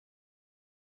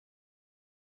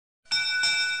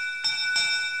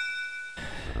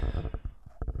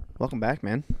Welcome back,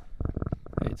 man.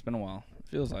 Hey, it's been a while.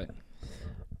 Feels like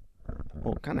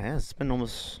Well, it kind of has. It's been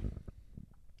almost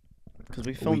because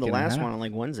we a filmed week the and a last half. one on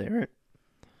like Wednesday, right?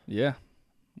 Yeah,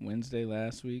 Wednesday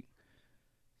last week.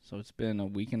 So it's been a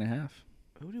week and a half.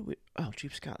 Who did we? Oh,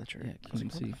 Chief Scott. That's right. Yeah, I was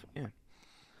like, QMC. yeah.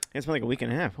 It's been like a week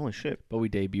and a half. Holy shit. But we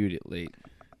debuted it late.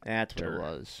 That's what it Dirt.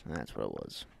 was. That's what it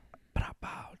was.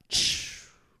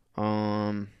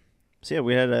 Well, So yeah,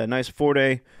 we had a nice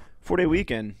four-day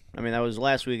weekend. I mean, that was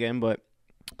last weekend, but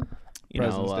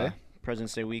President's Day.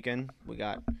 President's Day weekend. We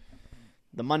got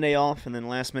the Monday off, and then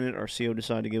last minute, our CO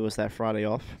decided to give us that Friday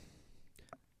off.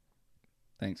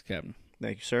 Thanks, Captain.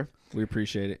 Thank you, sir. We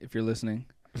appreciate it. If you're listening,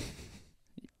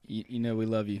 you know we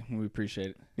love you. We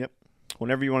appreciate it.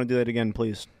 Whenever you want to do that again,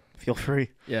 please feel free.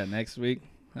 Yeah, next week,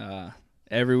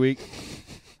 every week.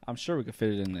 I'm sure we could fit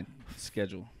it in the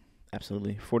schedule.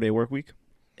 Absolutely. 4-day work week.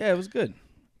 Yeah, it was good.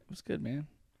 It was good, man.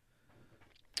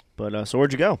 But so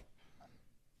where'd you go?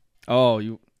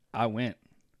 Oh, I went.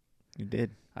 You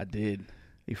did. I did.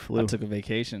 You flew. I took a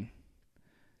vacation.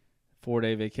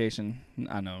 4-day vacation.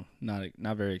 I know, not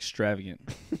very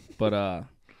extravagant, but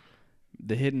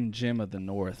the hidden gem of the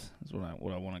North is what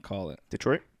I want to call it.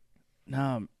 Detroit?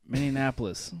 No,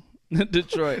 Minneapolis,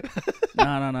 Detroit. No.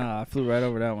 I flew right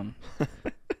over that one.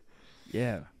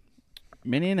 Yeah,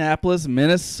 Minneapolis,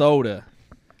 Minnesota,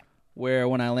 where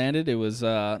when I landed it was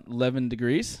 11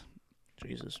 degrees.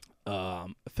 Jesus.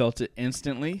 Felt it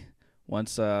instantly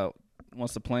once the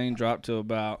plane dropped to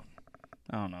about,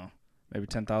 I don't know, maybe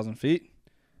 10,000 feet.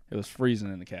 It was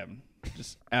freezing in the cabin,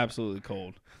 just absolutely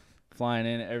cold. Flying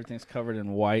in, everything's covered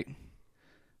in white,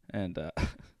 and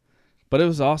but it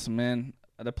was awesome, man.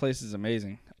 The place is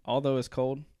amazing. Although it's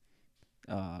cold,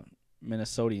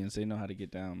 Minnesotians, they know how to get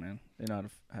down, man. They know how to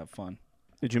have fun.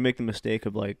 Did you make the mistake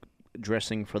of like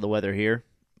dressing for the weather here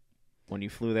when you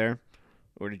flew there?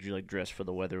 Or did you like dress for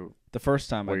the weather? The first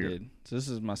time I Where you're- did. So this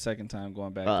is my second time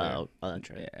going back Oh, that's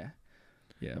right. there.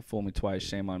 Yeah, fool me twice,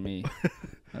 shame on me.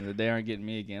 They aren't getting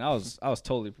me again. I was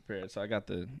totally prepared. So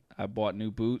I bought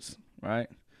new boots, right?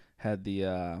 Had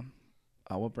the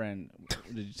what brand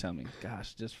did you tell me?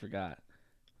 Gosh, just forgot.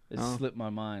 It Oh. slipped my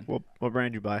mind. What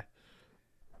brand you buy?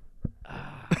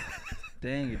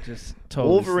 Dang, it just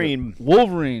totally Wolverine. slipped.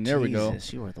 Wolverine, there we go.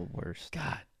 Jesus, you are the worst.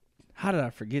 God, how did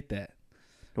I forget that?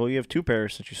 Well, you have two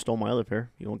pairs since you stole my other pair.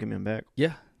 You won't give me them back.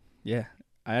 Yeah.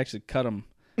 I actually cut them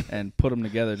and put them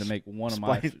together to make one of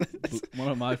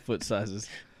my foot sizes,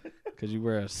 because you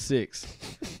wear a 6.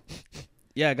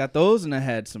 Yeah, I got those, and I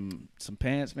had some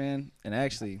pants, man. And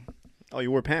actually, Oh, you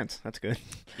wore pants. That's good.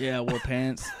 yeah, I wore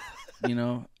pants.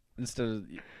 Instead of,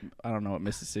 I don't know what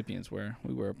Mississippians wear.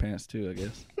 We wear pants too, I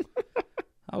guess.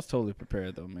 I was totally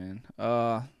prepared though, man.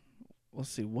 Let's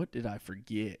see. What did I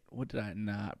forget? What did I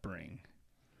not bring?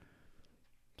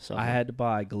 So I had to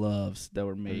buy gloves that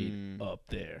were made up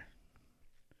there.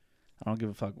 I don't give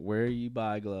a fuck where you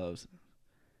buy gloves.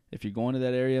 If you're going to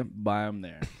that area, buy them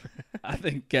there. I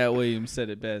think Cat Williams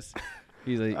said it best.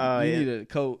 He's like, you need a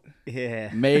coat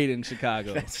made in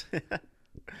Chicago.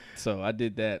 So I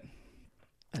did that.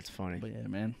 That's funny. But yeah,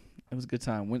 man, it was a good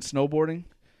time. Went snowboarding,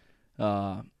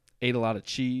 ate a lot of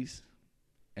cheese,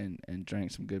 and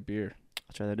drank some good beer.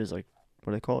 That's right. That is like,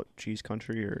 what do they call it? Cheese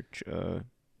country or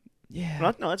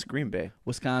Yeah. No, that's Green Bay.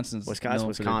 Wisconsin's known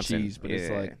for their cheese, but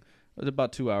it's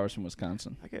about 2 hours from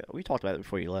Wisconsin. We talked about it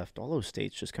before you left. All those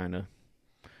states just kind of.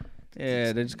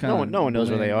 Yeah, they just kind of no one knows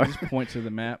where they are. Just point to the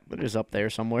map. They're just up there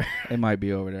somewhere. They might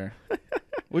be over there.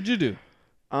 What'd you do?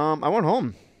 I went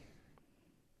home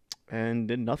and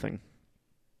did nothing.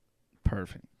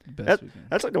 Perfect. Best weekend.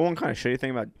 That's like the one kind of shitty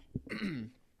thing about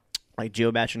like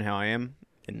geobaching, how I am,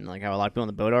 and like how a lot of people on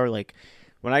the boat are. Like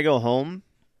when I go home,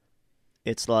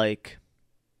 it's like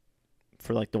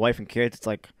for like the wife and kids, it's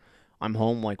like I'm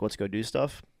home, like let's go do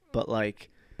stuff. But like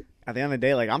at the end of the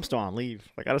day, like I'm still on leave.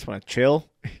 Like I just want to chill.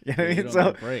 You know what I mean?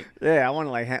 So break. yeah, I want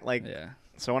to like Yeah.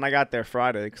 So when I got there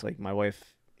Friday, cause like my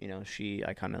wife,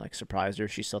 I kind of like surprised her.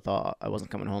 She still thought I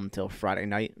wasn't coming home until Friday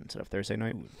night instead of Thursday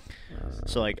night.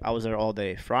 So like I was there all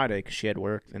day Friday because she had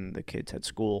work and the kids had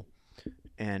school,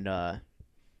 and I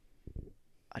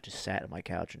just sat on my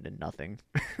couch and did nothing.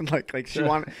 like she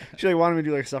wanted me to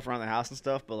do like stuff around the house and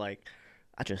stuff, but like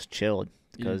I just chilled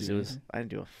because I didn't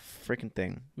do a freaking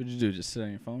thing. What'd you do? Just sit on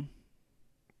your phone?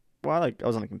 Well, I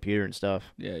was on the computer and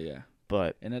stuff. Yeah.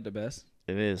 But Isn't that the best?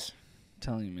 it is. I'm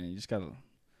telling you, man, you just gotta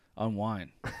unwind,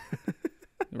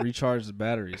 recharge the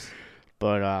batteries.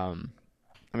 But I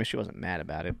mean, she wasn't mad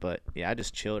about it. But yeah, I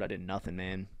just chilled. I did nothing,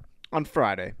 man, on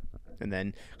Friday, and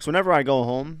then so whenever I go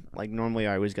home, like normally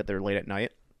I always get there late at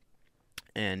night,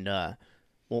 and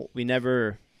we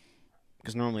never,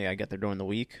 because normally I get there during the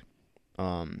week.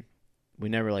 we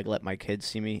never like let my kids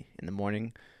see me in the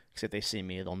morning, because if they see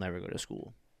me, they'll never go to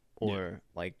school, or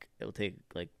like it'll take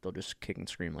like they'll just kick and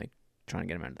scream like trying to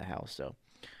get them out of the house. So,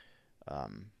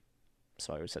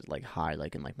 so I always said like hide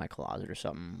like in like my closet or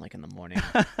something like in the morning,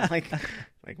 like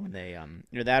when they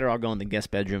either that or I'll go in the guest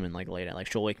bedroom and like lay down.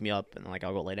 Like she'll wake me up and like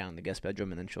I'll go lay down in the guest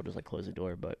bedroom and then she'll just like close the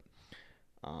door. But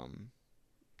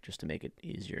just to make it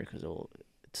easier because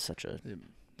it's such a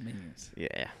minions.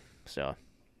 Yeah. So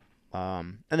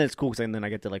and then it's cool because then I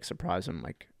get to like surprise them.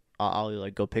 Like I'll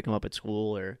like go pick them up at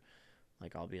school or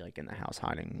like I'll be like in the house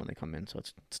hiding when they come in. So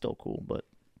it's still cool. But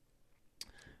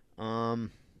other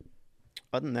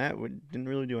than that, we didn't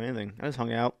really do anything. I just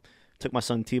hung out. Took my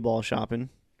son T-ball shopping.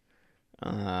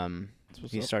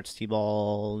 He starts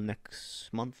T-ball next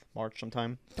month, March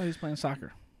sometime. I thought he was playing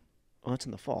soccer. Oh, it's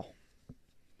in the fall.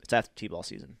 It's after T-ball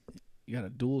season. You got a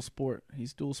dual sport.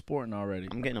 He's dual sporting already.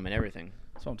 I'm getting him in everything.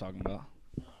 That's what I'm talking about.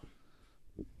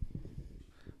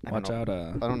 Watch out.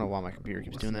 I don't know why my computer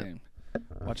keeps doing that.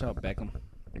 Watch out, Beckham.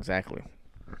 Exactly.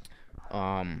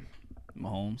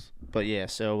 Mahomes. But yeah,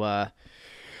 so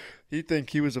you'd think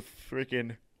he was a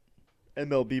freaking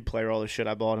MLB player, all the shit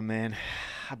I bought him, man.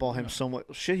 I bought him so much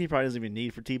shit he probably doesn't even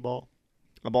need for T-ball.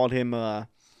 I bought him,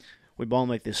 we bought him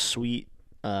like this sweet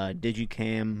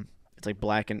Digicam. It's like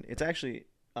black and, it's actually,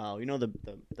 you know the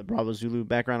Bravo Zulu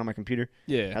background on my computer?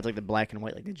 Yeah. It has like the black and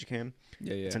white like Digicam.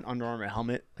 Yeah. It's an Under Armour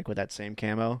helmet, like with that same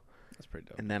camo. That's pretty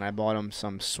dope. And then I bought him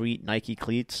some sweet Nike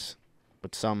cleats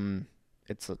with some,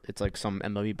 it's like some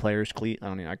MLB player's cleat.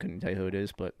 I couldn't tell you who it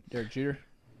is, but. Derek Jeter?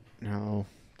 No,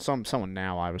 someone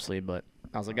now, obviously, but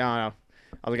I was like,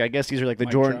 I guess these are like the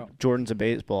Mike Jordans of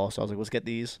baseball. So I was like, let's get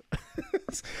these.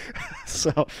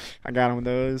 So I got them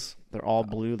those. They're all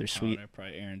blue. They're sweet. They're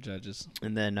probably Aaron Judge's.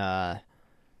 And then I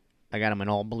got them an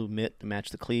all blue mitt to match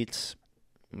the cleats.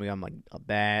 We got them like a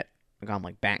bat. I got them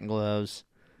like batting gloves.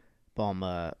 Bought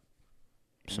them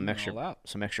some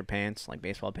extra pants, like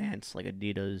baseball pants, like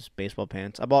Adidas baseball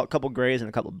pants. I bought a couple grays and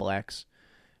a couple blacks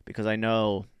because I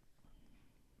know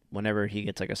whenever he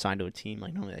gets like assigned to a team,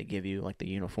 like normally they give you like the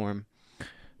uniform.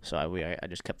 So I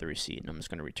just kept the receipt and I'm just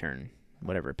gonna return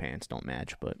whatever pants don't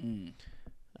match. But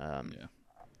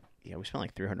yeah, we spent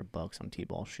like $300 on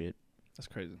T-ball shit. That's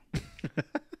crazy.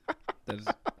 That is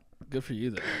good for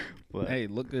you though. But, hey,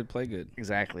 look good, play good.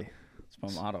 Exactly. It's my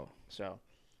motto. So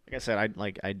like I said,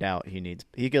 I doubt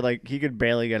he could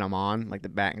barely get them on like the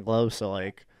bat and gloves. So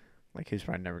like he's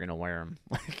probably never gonna wear them.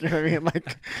 Like, you know what I mean?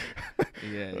 Like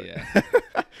yeah.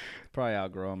 Probably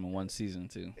outgrow them in one season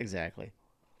too. Exactly.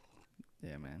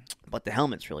 Yeah, man. But the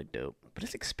helmet's really dope. But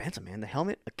it's expensive, man.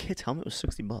 A kid's helmet was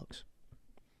 $60.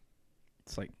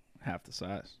 It's like half the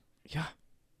size. Yeah.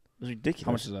 It was ridiculous.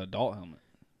 How much is an adult helmet?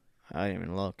 I didn't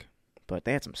even look. But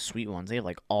they had some sweet ones. They had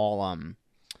like all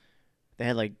they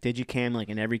had like Digicam like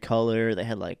in every color. They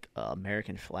had like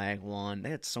American flag one. They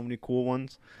had so many cool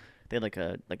ones. They had like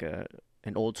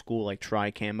an old school like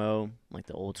tri camo, like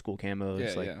the old school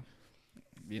camos. Yeah.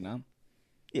 Vietnam.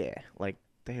 Yeah, like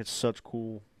they had such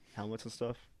cool helmets and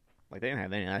stuff. Like they didn't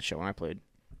have any of that shit when I played.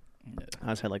 Yeah. I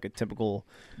just had like a typical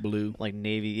blue, like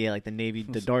navy,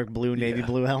 the dark blue navy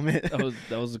blue helmet.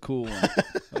 That was the cool one.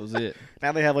 That was it.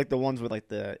 Now they have like the ones with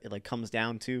like it like comes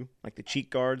down to like the cheek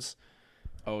guards.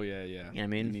 Oh yeah. You know what I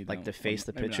mean? Like to face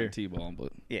the pitcher. Not T-ball,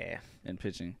 but yeah, and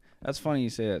pitching. That's funny you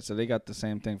say that. So they got the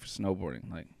same thing for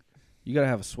snowboarding. Like you gotta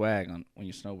have a swag on when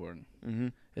you're snowboarding. Mm-hmm.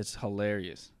 It's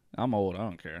hilarious. I'm old. I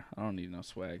don't care. I don't need no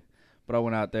swag. But I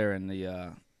went out there and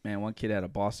one kid had a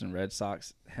Boston Red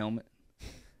Sox helmet.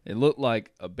 It looked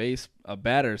like a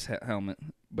batter's helmet,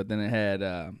 but then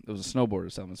it was a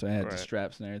snowboarder's helmet, so it had the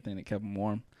straps and everything that kept them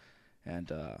warm. And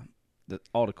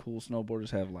all the cool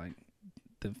snowboarders have like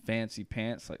the fancy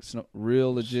pants, like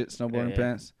real legit snowboarding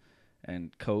pants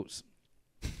and coats.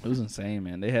 It was insane,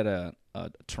 man. They had a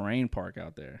terrain park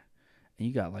out there, and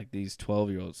you got like these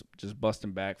 12-year-olds just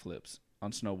busting backflips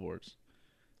on snowboards.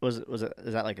 Is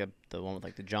that like the one with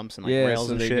like the jumps and like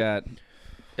rails and shit?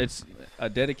 It's a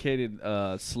dedicated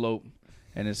slope,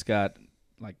 and it's got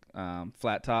like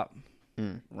flat top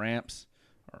ramps,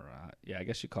 or I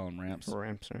guess you call them ramps.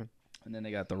 Ramps, right? And then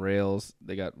they got the rails.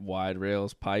 They got wide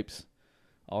rails, pipes,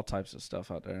 all types of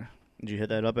stuff out there. Did you hit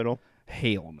that up at all?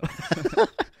 Hell no.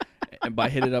 And by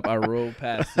hit it up, I rolled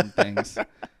past some things.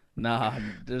 Nah,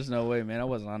 there's no way, man. I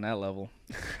wasn't on that level.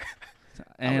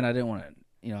 And I didn't want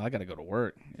to, I got to go to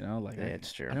work, like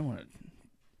it's true. I didn't want to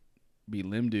be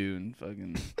limdo and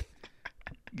fucking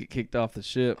get kicked off the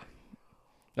ship.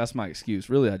 That's my excuse.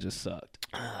 Really, I just sucked.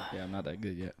 Yeah, I'm not that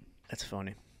good yet. That's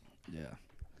funny.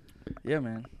 Yeah,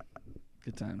 man.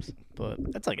 Good times.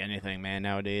 But that's like anything, man,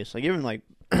 nowadays. Like even like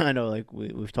I know like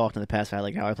we've talked in the past about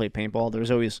like how I play paintball.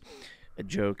 There's always a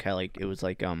joke how like it was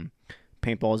like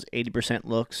paintball is 80%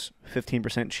 looks,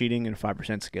 15% cheating, and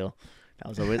 5% skill. That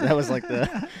was like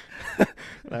the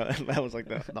that was like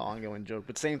the ongoing joke.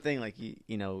 But same thing, like you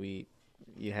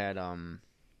had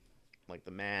like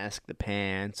the mask, the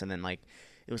pants, and then like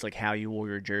it was like how you wore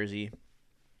your jersey.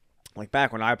 Like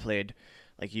back when I played,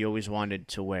 like you always wanted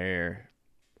to wear,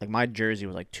 like my jersey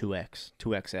was like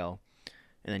 2XL,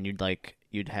 and then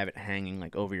you'd have it hanging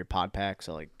like over your pod pack,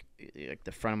 so like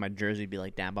the front of my jersey would be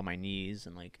like down by my knees,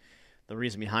 and like the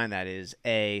reason behind that is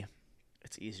A,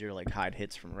 it's easier to like hide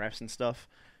hits from refs and stuff,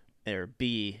 or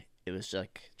B, it was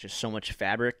like just so much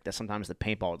fabric that sometimes the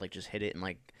paintball would like just hit it and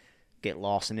like get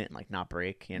lost in it and like not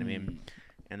break, you know what I mean?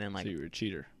 And then like So you were a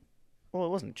cheater. well, it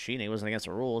wasn't cheating, it wasn't against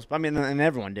the rules, but I mean, and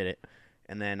everyone did it.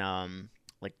 And then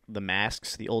like the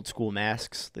masks, the old school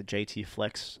masks, the JT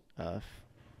Flex. Oh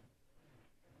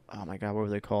my God, what were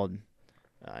they called?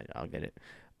 I'll get it.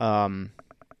 I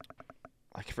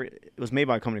forget, it was made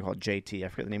by a company called JT. I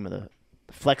forget the name of the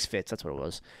Flex Fits. That's what it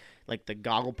was. Like the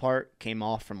goggle part came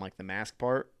off from like the mask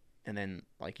part, and then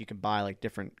like you could buy like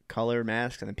different color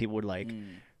masks, and then people would like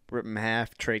rip them in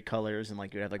half, trade colors, and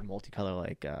like you'd have like multicolor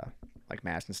like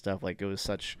masks and stuff. Like it was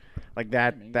such like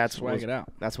that. Man, That's swag what was, it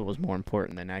out. that's what was more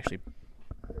important than actually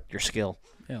your skill.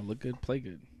 Yeah, look good, play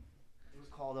good. It was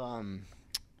called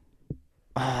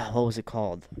what was it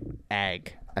called?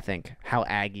 Ag, I think. How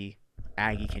aggy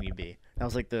can you be? That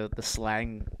was like the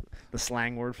slang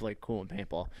word for like cool in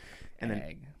paintball. And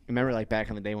then remember like back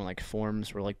in the day when like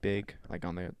forums were like big, like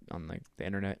on like the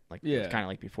internet, like Yeah. kind of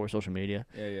like before social media.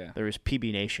 Yeah. There was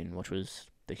PB Nation, which was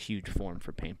the huge forum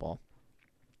for paintball,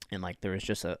 and like there was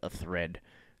just a thread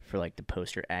for like to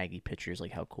post your Aggie pictures,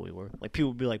 like how cool we were. Like people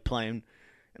would be like playing,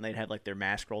 and they'd have like their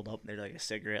mask rolled up, and they'd like a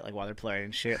cigarette, like while they're playing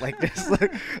and shit like this.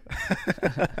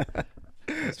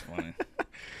 That's funny.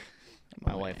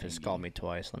 My wife has called me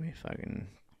twice. Let me fucking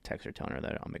text her telling her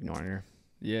that I'm ignoring her.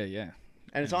 Yeah.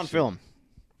 And it's on film.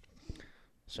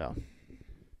 So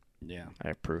Yeah. I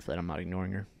have proof that I'm not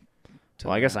ignoring her.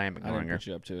 Well, I guess I am ignoring her. Put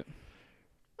you up to it.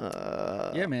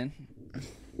 Yeah, man.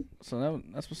 So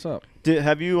that's what's up.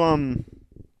 Have you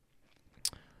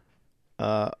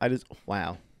I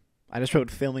just wrote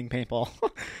filming paintball.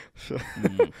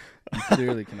 You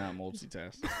clearly cannot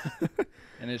multitask,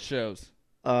 and it shows.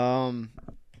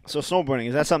 So snowboarding,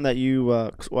 is that something that you?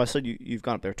 Well, I said you've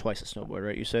gone up there twice to snowboard,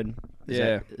 right? You said.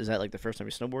 Is that like the first time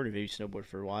you snowboarded? Have you snowboarded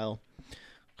for a while?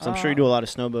 Because I'm sure you do a lot of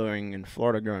snowboarding in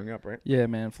Florida growing up, right? Yeah,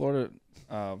 man. Florida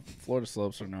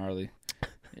slopes are gnarly.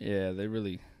 Yeah, they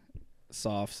really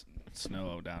soft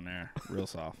snow down there, real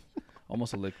soft,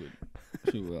 almost a liquid,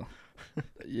 if you will.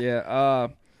 Yeah.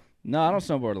 No, I don't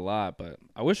snowboard a lot, but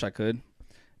I wish I could.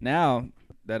 Now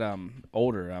that I'm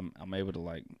older, I'm able to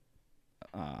like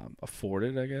afford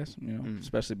it, I guess. You know,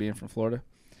 especially being from Florida,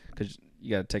 because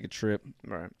you got to take a trip,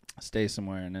 Right. stay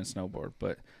somewhere, and then snowboard.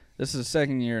 But this is the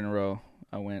second year in a row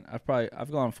I went.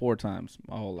 I've gone 4 times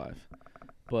my whole life,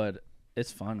 but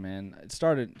it's fun, man. So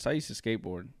I used to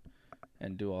skateboard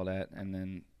and do all that, and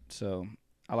then so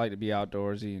I like to be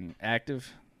outdoorsy and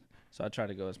active, so I try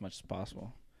to go as much as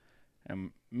possible.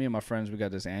 And me and my friends, we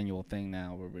got this annual thing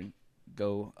now where we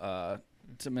go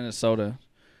to Minnesota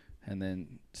and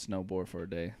then snowboard for a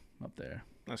day up there.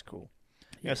 That's cool.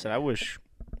 Yeah, I said I wish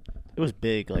it was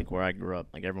big, like where I grew up.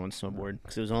 Like everyone snowboarded,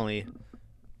 because it was only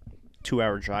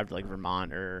 2-hour drive to like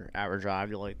Vermont or hour drive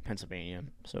to like Pennsylvania.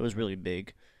 So it was really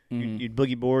big. Mm-hmm. You'd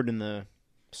boogie board in the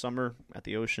summer at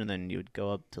the ocean, and then you would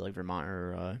go up to like Vermont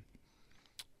or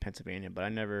Pennsylvania. But I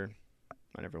never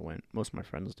went. Most of my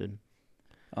friends did.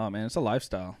 Oh man, it's a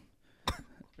lifestyle.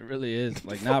 It really is.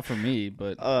 Like not for me,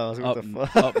 but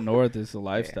up north is a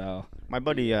lifestyle. Yeah. My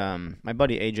buddy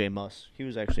AJ Muss, he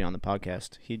was actually on the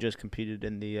podcast. He just competed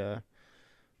in the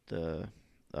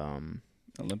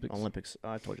Olympics.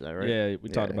 I told you that, right? Yeah, we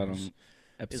talked about him.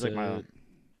 Episode, like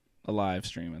a live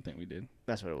stream, I think we did.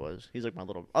 That's what it was. He's like my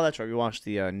little. Oh, that's right. We watched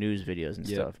the news videos and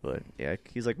stuff. But yeah,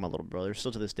 he's like my little brother.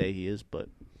 Still to this day, he is. But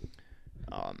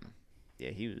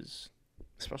yeah, he was.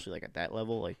 Especially like at that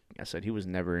level, like I said, he was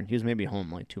maybe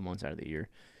home like 2 months out of the year,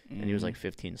 and he was like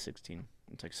 15, 16.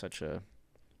 It's like such a.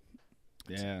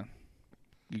 Yeah,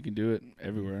 you can do it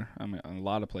everywhere. I mean, in a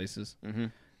lot of places. Mm-hmm.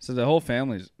 So the whole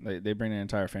family's they bring their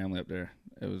entire family up there.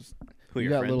 It was who you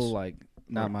your got friends? little like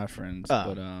not my friends,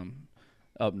 but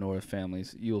up north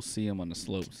families. You'll see them on the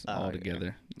slopes all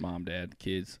together. Yeah. Mom, dad,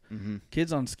 kids. Mm-hmm.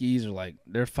 Kids on skis are like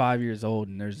they're 5 years old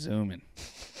and they're zooming.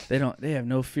 They have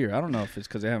no fear. I don't know if it's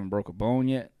because they haven't broke a bone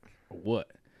yet or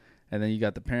what. And then you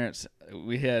got the parents.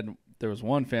 There was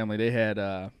one family. They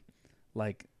had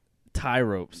like tie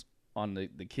ropes on the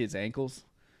kids' ankles,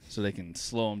 so they can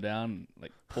slow them down,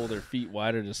 like pull their feet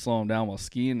wider to slow them down while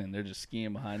skiing, and they're just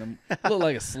skiing behind them. Looked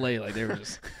like a sleigh, like they were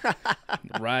just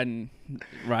riding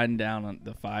down on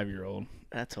the 5-year-old.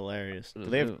 That's hilarious.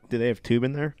 Do they have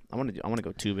tubing there? I want to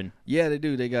go tubing. Yeah, they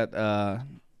do. They got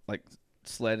like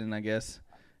sledding, I guess,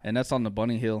 and that's on the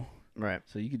bunny hill. Right.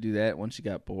 So you could do that once you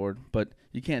got bored, but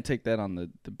you can't take that on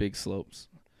the big slopes.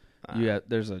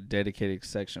 There's a dedicated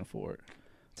section for it.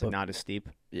 It's like not as steep.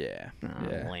 Yeah.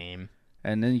 Lame.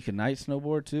 And then you can night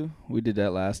snowboard too. We did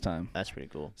that last time. That's pretty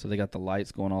cool. So they got the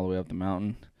lights going all the way up the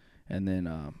mountain, and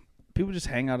then people just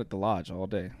hang out at the lodge all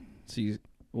day. So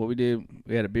what we did,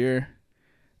 we had a beer,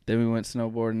 then we went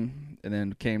snowboarding, and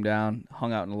then came down,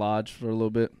 hung out in the lodge for a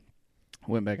little bit,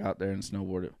 went back out there and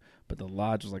snowboarded. But the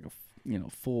lodge was like a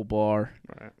full bar,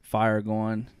 right. Fire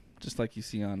going, just like you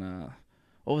see on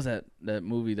what was that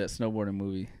movie, that snowboarding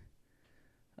movie?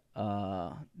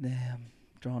 Damn,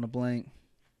 drawing a blank.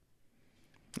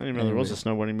 I didn't know there was a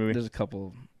snowboarding movie. There's a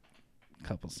couple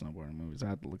snowboarding movies. I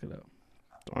have to look it up.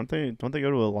 Don't they go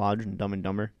to a lodge in Dumb and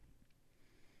Dumber?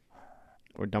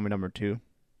 Or Dumb and Dumber 2?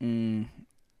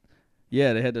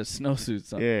 Yeah, they had the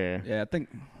snowsuits on. Yeah. I think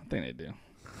they do.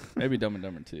 Maybe Dumb and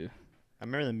Dumber 2. I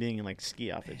remember them being in like ski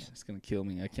outfits. It's gonna kill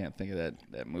me. I can't think of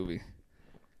that movie.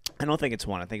 I don't think it's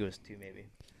 1. I think it was 2 maybe.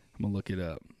 I'm gonna look it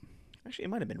up. Actually, it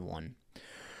might have been 1.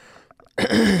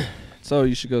 So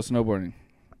you should go snowboarding.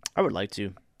 I would like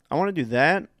to. I want to do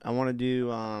that. I want to do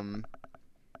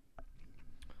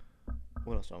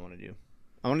what else do I want to do?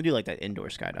 I want to do like that indoor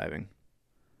skydiving.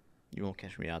 You won't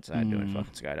catch me outside doing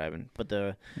fucking skydiving. But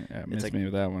miss me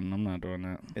with that one. I'm not doing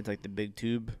that. It's like the big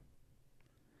tube.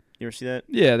 You ever see that?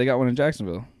 Yeah, they got one in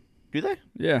Jacksonville. Do they?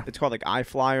 Yeah. It's called like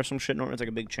iFly or some shit. It's like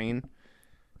a big chain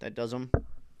that does them.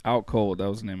 Out Cold. That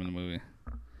was the name of the movie.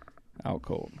 Out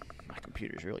Cold. My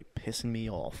computer's really pissing me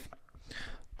off.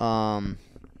 No.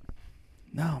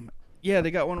 Yeah,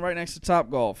 they got one right next to Top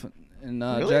Golf in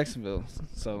really? Jacksonville.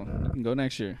 So you can go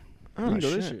next year. Oh, you can go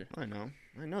shit. this year. I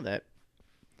know that.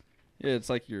 Yeah,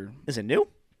 it's like your... Is it new?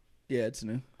 Yeah, it's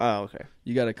new. Oh, okay.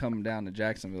 You got to come down to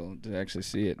Jacksonville to actually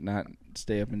see it, not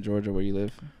stay up in Georgia where you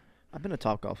live. I've been to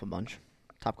Top Golf a bunch.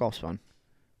 Top Golf's fun.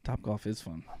 Top Golf is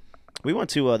fun. We went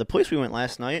to the place we went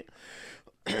last night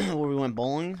where we went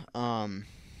bowling.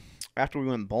 After we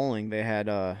went bowling, they had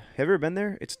have you ever been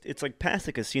there? It's like past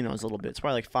the casinos a little bit. It's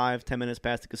probably like 5-10 minutes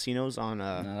past the casinos on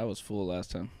No, that was full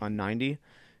last time. on 90.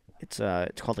 It's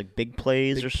called like Big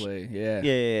Plays Big Play, yeah.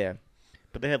 Yeah.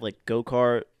 But they have like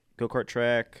go-kart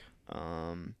track.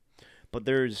 But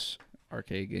there's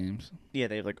arcade games. Yeah,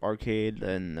 they have like arcade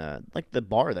and like the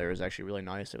bar there is actually really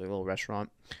nice. They have like a little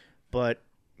restaurant. But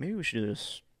maybe we should do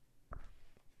this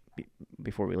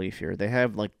before we leave here. They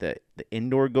have like the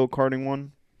indoor go-karting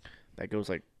one that goes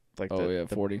like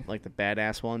 40. Like the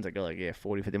badass ones that go like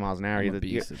 40, 50 miles an hour. I'm You a have, to,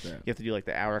 you, beast at that. you have to do like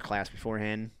the hour class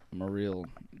beforehand. I'm a real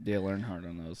Dale Earnhardt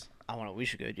on those. We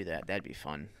should go do that. That'd be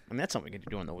fun. I mean, that's something we could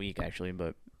do in the week actually.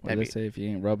 But what do they say? If you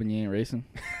ain't rubbing, you ain't racing.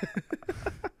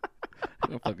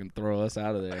 They'll fucking throw us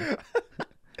out of there.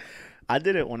 I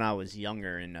did it when I was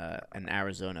younger in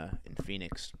Arizona, in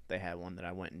Phoenix. They had one that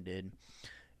I went and did.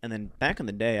 And then back in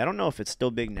the day, I don't know if it's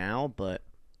still big now, but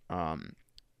on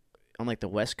like the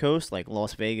West Coast, like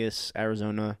Las Vegas,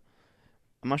 Arizona,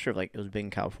 I'm not sure if like it was big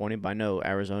in California, but I know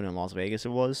Arizona and Las Vegas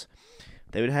it was.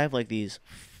 They would have like these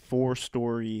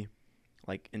 4-story,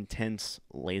 like intense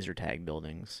laser tag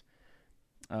buildings.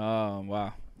 Oh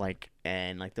wow! Like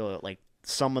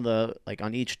some of the like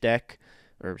on each deck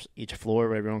or each floor,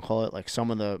 whatever you want to call it, like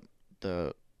some of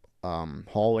the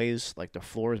hallways, like the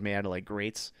floor is made out of like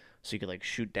grates, so you could like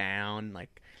shoot down.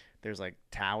 Like there's like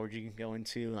towers you can go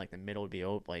into, and, like the middle would be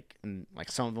open, like and like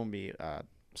some of them would be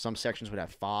some sections would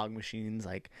have fog machines,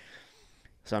 like.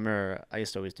 So I remember I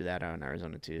used to always do that out in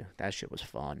Arizona too. That shit was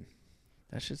fun.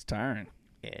 That shit's tiring.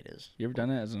 Yeah, it is. You ever done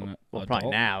that as an adult? Probably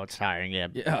now it's tiring. Yeah.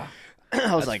 Yeah.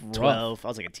 I was That's like rough. 12. I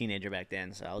was like a teenager back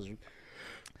then, so I was.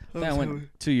 I went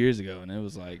 2 years ago, and it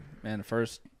was like, man, the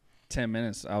first 10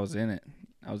 minutes I was in it.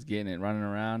 I was getting it, running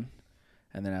around,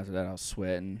 and then after that I was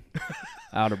sweating,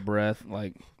 out of breath.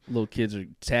 Like little kids are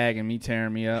tagging me,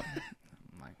 tearing me up.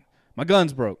 I'm like, my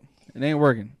gun's broke. It ain't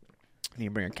working. You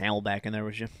can bring a camel back in there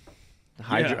with you.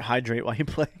 Hydrate while you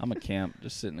play. I'm a camp,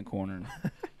 just sit in the corner and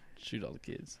shoot all the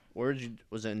kids.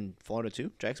 Was it in Florida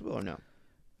too? Jacksonville or no?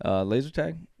 Laser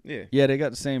tag? Yeah. Yeah, they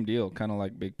got the same deal, kind of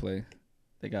like Big Play.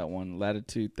 They got one,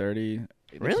 Latitude 30.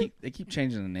 Really? They keep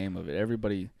changing the name of it.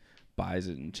 Everybody buys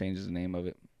it and changes the name of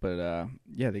it. But,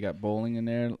 yeah, they got bowling in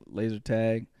there, laser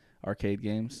tag, arcade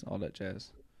games, all that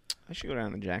jazz. I should go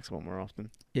down to Jacksonville more often.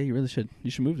 Yeah, you really should.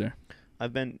 You should move there.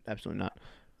 I've been absolutely not.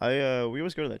 We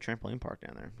always go to that trampoline park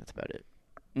down there. That's about it.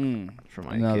 for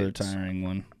my Another kids. tiring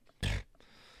one.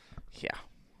 Yeah,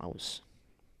 I was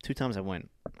 2 times I went.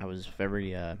 I was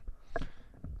very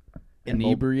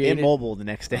Inebriated? immobile the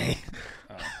next day.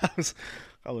 Oh.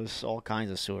 I was all kinds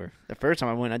of sore. The first time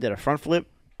I went, I did a front flip,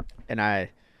 and I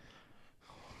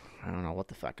don't know what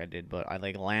the fuck I did, but I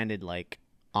like landed like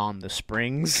on the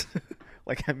springs,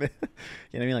 like you know what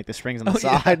I mean, like the springs on the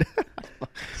side.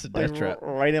 It's a Like, death trap.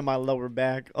 right in my lower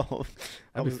back. Oh,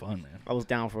 That'd be fun, man. I was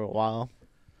down for a while.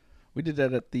 We did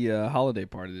that at the holiday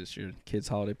party this year, kids'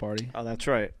 holiday party. Oh, that's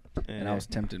right. And I was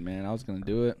tempted, man. I was gonna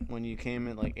do it. When you came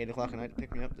at like 8:00 at night to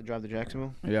pick me up to drive to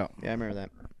Jacksonville. Yeah. Yeah, I remember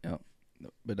that. Yeah.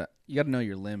 But you got to know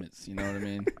your limits. You know what I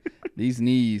mean? These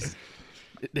knees,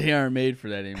 they aren't made for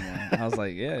that anymore. I was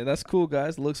like, yeah, that's cool,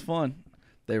 guys. Looks fun.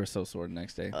 They were so sore the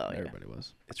next day. Oh, yeah. Everybody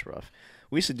was. It's rough.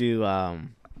 We used to do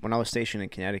when I was stationed in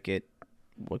Connecticut.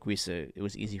 Like it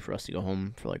was easy for us to go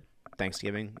home for like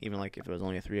Thanksgiving, even like if it was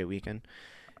only a 3-day weekend.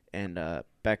 And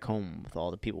back home with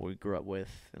all the people we grew up with,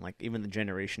 and like even the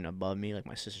generation above me, like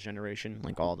my sister's generation,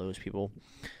 like all those people,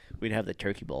 we'd have the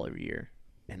turkey ball every year,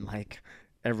 and like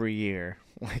every year,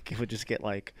 like it would just get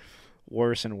like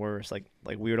worse and worse. Like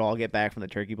we would all get back from the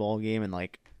turkey ball game, and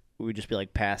like we would just be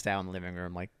like passed out in the living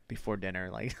room like before dinner,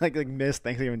 like miss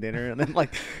Thanksgiving dinner, and then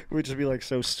like we would just be like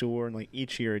so sore, and like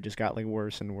each year it just got like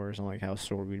worse and worse, and like how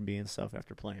sore we'd be and stuff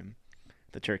after playing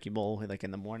the turkey bowl like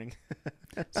in the morning.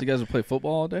 So you guys would play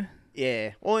football all day?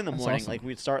 Yeah, well in the That's morning, awesome. like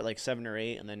we'd start like 7 or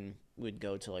 8, and then we'd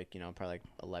go to like probably like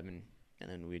 11, and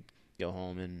then we'd go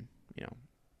home, and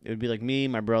it would be like me,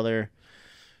 my brother,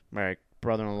 my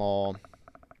brother-in-law,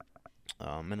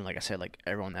 and then like I said, like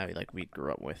everyone that we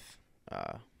grew up with.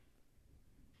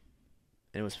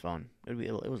 It was fun. It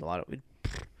was a lot of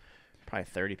probably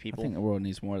 30 I people, think the world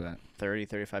needs more of that. 30,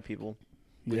 35 people.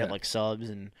 We Yeah. had like subs,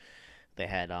 and they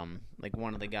had like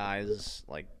one of the guys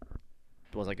like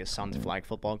was like his son's flag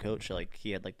football coach. So, like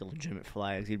he had like the legitimate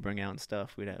flags he'd bring out and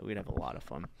stuff. We'd have a lot of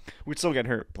fun. We'd still get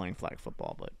hurt playing flag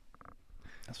football, but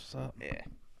That's what's up. yeah.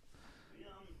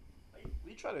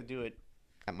 We tried to do it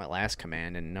at my last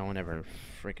command, and no one ever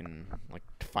freaking like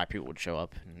 5 people would show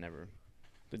up and never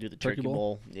to do the turkey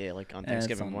bowl. Yeah, like on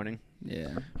Thanksgiving morning.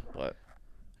 Yeah. But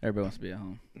Everybody wants to be at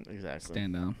home. exactly.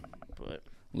 Stand down. But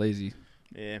Lazy.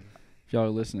 yeah. If y'all are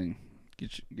listening,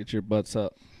 get your butts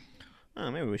up.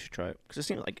 Maybe we should try it, because it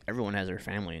seems like everyone has their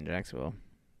family in Jacksonville.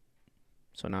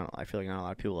 So I feel like not a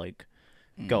lot of people like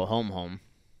go home.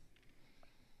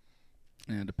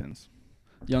 Yeah, it depends.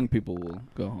 Young people will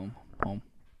go home.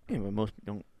 Yeah, but most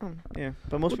don't. Yeah,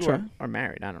 but most We'll people try. are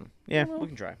married. I don't know. Yeah, Well, we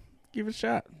can try. Give it a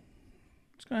shot.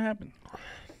 It's gonna happen.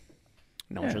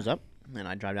 No one Yeah. shows up, and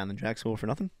I drive down to Jacksonville for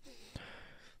nothing.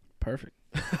 Perfect.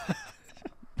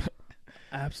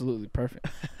 Absolutely perfect.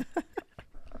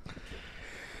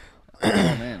 Oh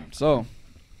man. So,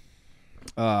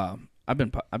 I've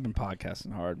been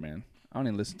podcasting hard, man. I don't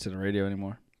even listen to the radio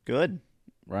anymore. Good.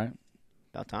 Right?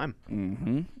 About time. I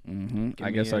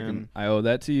Give guess me, I can. I owe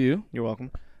that to you. You're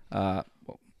welcome. Well,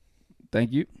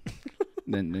 thank you.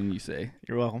 then you say.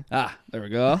 You're welcome. There we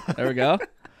go. There we go.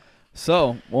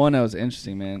 So, one that was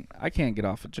interesting, man. I can't get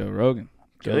off of Joe Rogan.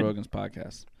 Joe Good. Rogan's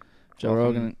podcast. Joe Welcome.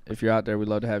 Rogan, if you're out there, we'd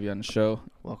love to have you on the show.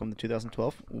 Welcome to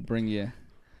 2012. We'll bring you.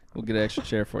 We'll get an extra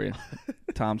chair for you.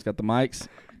 Tom's got the mics.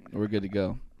 We're good to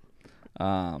go.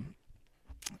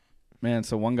 Man,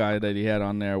 so one guy that he had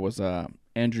on there was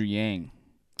Andrew Yang.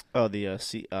 Oh, the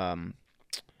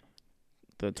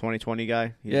 2020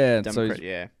 guy. He's Yeah, so Democrat.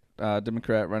 he's- Yeah,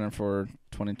 Democrat running for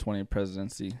 2020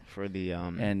 presidency. for the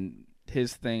And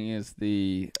his thing is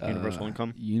the Universal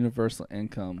income? Universal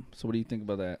income. So what do you think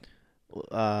about that?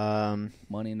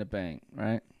 Money in the bank,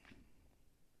 right?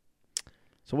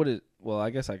 So what is? Well, I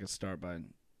guess I could start by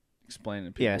explaining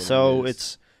to people. yeah. what So it is.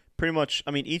 it's pretty much.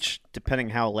 I mean, each depending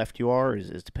how left you are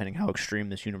is depending how extreme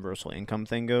this universal income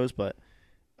thing goes. But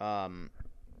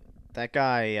that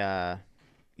guy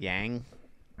Yang,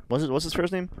 what's his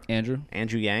first name? Andrew.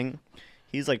 Andrew Yang.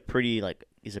 He's like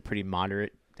he's a pretty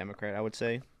moderate Democrat, I would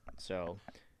say. So,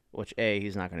 which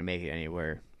he's not going to make it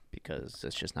anywhere, because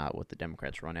that's just not what the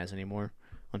Democrats run as anymore,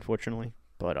 unfortunately.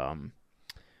 But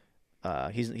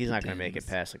he's not going to make it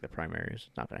past like the primaries.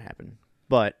 It's not going to happen.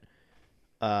 But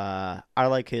I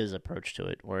like his approach to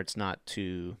it, where it's not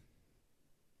too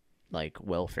like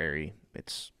welfare-y.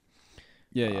 It's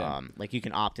Yeah. like you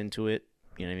can opt into it.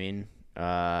 You know what I mean?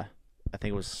 I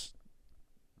think it was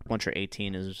once you're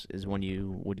 18 is when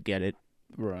you would get it.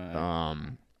 Right.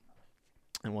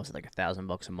 And was it like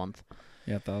 $1,000 a month?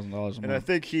 Yeah, $1,000 a month. And I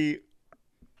think the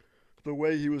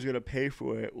way he was gonna pay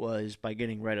for it was by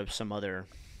getting rid of some other,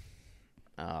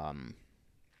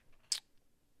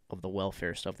 of the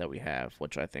welfare stuff that we have,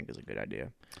 which I think is a good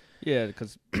idea. Yeah,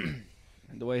 because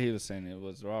the way he was saying it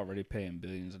was they're already paying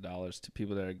billions of dollars to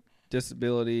people that are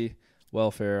disability,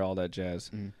 welfare, all that jazz.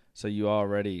 Mm-hmm. So you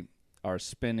already are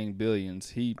spending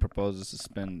billions. He proposes to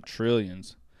spend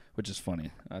trillions, which is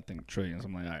funny. I think trillions.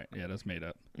 I'm like, all right, yeah, that's made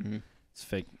up. Mm-hmm. It's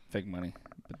fake money.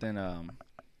 But then, and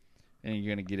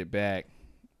you're gonna get it back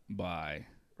by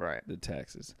Right. the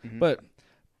taxes. Mm-hmm. But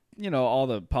all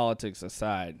the politics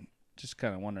aside, just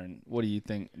kind of wondering, what do you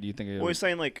think? Do you think it Well, he's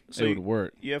saying like so it would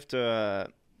work? you have to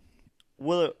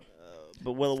will it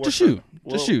but will it work Just shoot.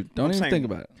 for, Just shoot. Don't even think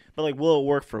about it. But like, will it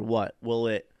work for what? Will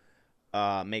it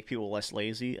make people less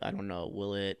lazy? I don't know.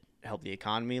 Will it help the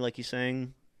economy, like he's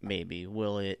saying? Maybe.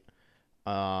 Will it?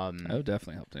 That would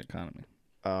definitely help the economy.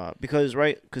 Because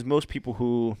most people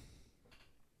who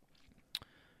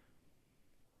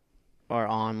are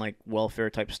on like welfare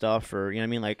type stuff, or you know what I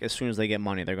mean, like as soon as they get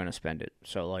money, they're gonna spend it.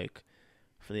 So like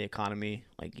for the economy,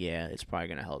 like yeah, it's probably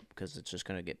gonna help because it's just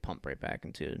gonna get pumped right back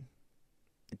into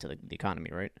the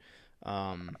economy, right?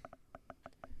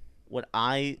 What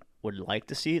I would like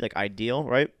to see, like ideal,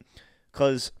 right?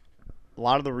 Because a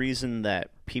lot of the reason that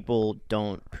people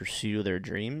don't pursue their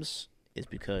dreams is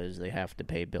because they have to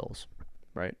pay bills,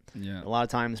 right? Yeah. A lot of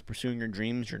times, pursuing your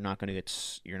dreams, you're not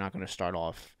gonna start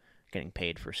off getting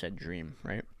paid for said dream,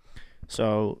 right?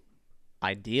 So,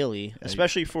 ideally,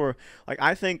 especially for like,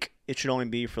 I think it should only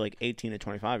be for like 18 to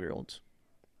 25-year-olds.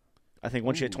 I think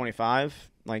once you hit 25,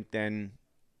 like then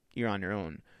you're on your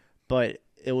own. But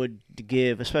it would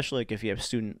give, especially like if you have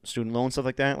student loan stuff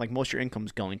like that, like most of your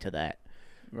income's going to that.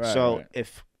 Right. So right.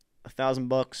 if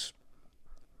 $1,000,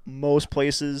 most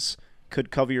places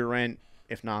could cover your rent,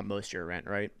 if not most of your rent,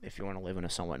 right? If you want to live in a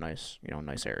somewhat nice,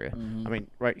 nice area. Mm-hmm. I mean,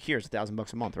 right here's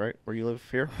 $1,000 a month, right? Where you live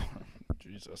here.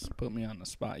 Jesus, put me on the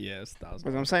spot. Yeah, it's That's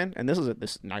what I'm saying. And this is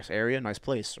this nice area, nice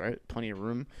place, right? Plenty of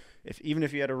room. Even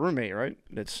if you had a roommate, right?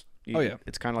 It's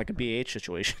kind of like a BH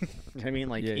situation. You know what I mean,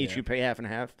 like each you pay half and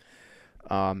half,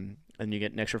 and you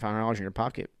get an extra $500 in your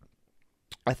pocket.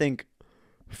 I think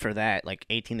for that, like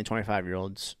 18 to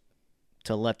 25-year-olds,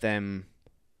 to let them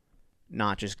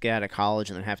not just get out of college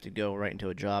and then have to go right into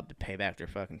a job to pay back their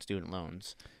fucking student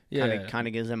loans. Yeah. Kind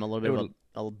of gives them a little bit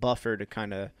of a buffer to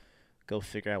kind of go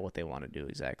figure out what they want to do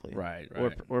exactly. Right.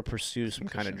 Or pursue some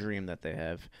kind of dream that they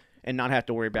have and not have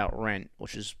to worry about rent,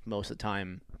 which is most of the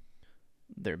time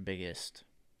their biggest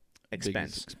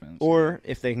expense. Or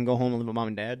if they can go home and live with mom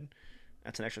and dad,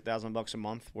 that's an extra $1,000 a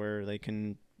month where they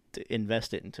can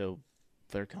invest it into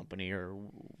their company or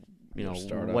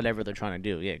whatever they're trying to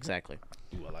do. Yeah, exactly.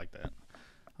 Ooh, I like that.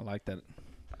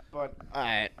 But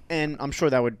and I'm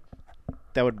sure that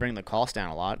would bring the cost down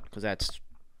a lot because that's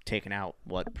taken out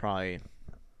probably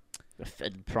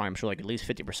I'm sure like at least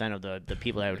 50% of the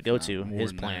people that would go to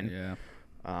his plan.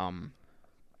 Yeah.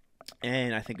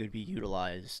 And I think it would be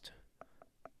utilized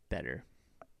better.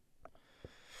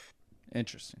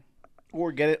 Interesting.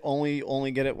 Or get it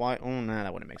only get it while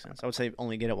that wouldn't make sense. I would say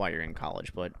only get it while you're in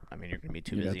college, but I mean you're gonna be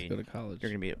too busy. You have to go to college.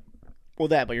 You're gonna be but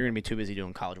you're gonna be too busy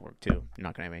doing college work too. You're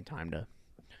not gonna have any time to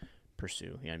pursue.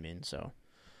 You know what I mean? So.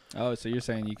 Oh, so you're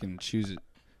saying you can choose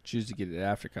to get it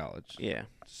after college? Yeah.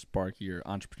 Spark your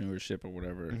entrepreneurship or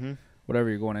whatever, mm-hmm. whatever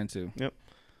you're going into. Yep.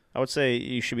 I would say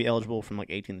you should be eligible from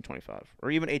like 18 to 25, or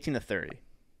even 18 to 30,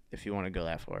 if you want to go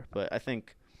that far. But I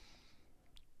think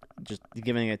just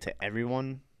giving it to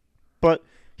everyone. But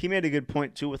he made a good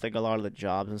point too with like a lot of the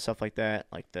jobs and stuff like that,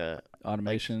 like the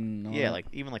automation. Like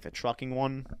even like the trucking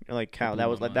one, like how that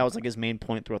was like his main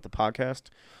point throughout the podcast.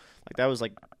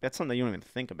 Like that's something that you don't even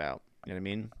think about. You know what I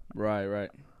mean? Right.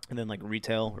 And then like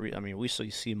retail. I mean, we still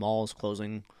see malls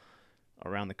closing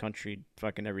around the country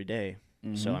fucking every day.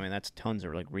 Mm-hmm. So I mean, that's tons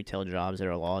of like retail jobs that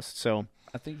are lost. So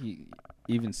I think he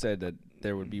even said that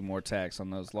there would be more tax on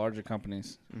those larger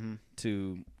companies mm-hmm.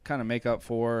 to kind of make up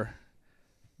for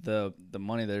the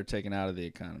money they're taking out of the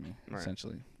economy,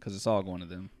 essentially, because it's all going to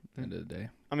them at the end of the day.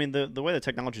 I mean, the way the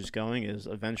technology is going is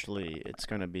eventually it's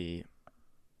going to be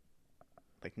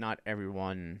like not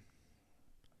everyone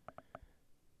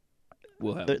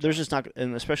will have. There's just not,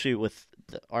 and especially with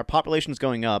our population's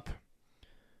going up,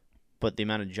 but the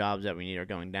amount of jobs that we need are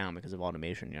going down because of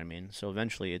automation. You know what I mean? So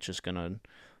eventually, it's just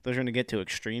they're gonna get to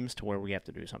extremes to where we have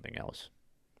to do something else.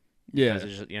 Yeah,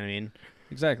 just, you know what I mean?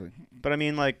 Exactly. But I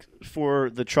mean, like for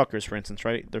the truckers, for instance,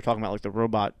 right? They're talking about like the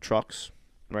robot trucks,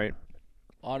 right?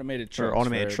 Automated trucks. Or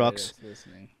automated trucks.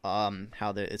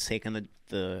 How it's taken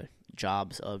the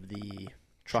jobs of the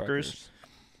truckers.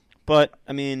 But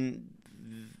I mean,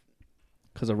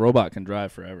 because a robot can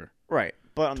drive forever. Right.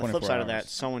 But on the flip side hours. of that,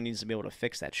 someone needs to be able to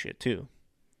fix that shit too.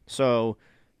 So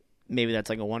maybe that's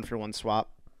like a 1-for-1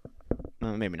 swap.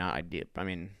 Maybe not ideal. I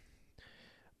mean,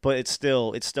 but it's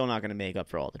still not going to make up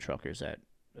for all the truckers that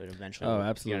eventually. Oh, will,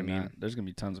 absolutely you know what I not. mean? There's gonna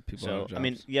be tons of people out So of jobs. I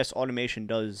mean, yes, automation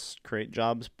does create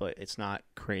jobs, but it's not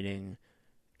creating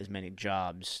as many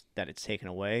jobs that it's taken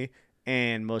away,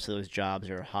 and most of those jobs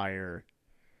are higher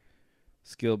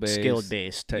skilled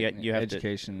based. Yet you have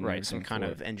education, to and some everything kind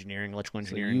for of it. engineering, electrical So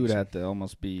engineering. you would have to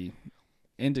almost be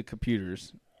into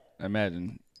computers. I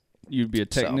imagine you'd be a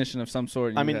technician of some sort,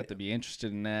 and I you'd mean, have to be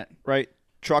interested in that. right?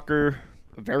 Trucker,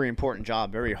 a very important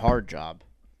job, very hard job,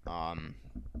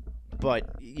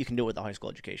 but you can do it with a high school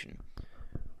education,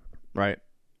 right?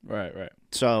 Right, right.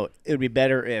 So it would be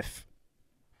better if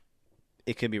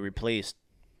it could be replaced,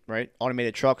 right?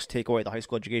 Automated trucks take away the high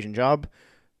school education job.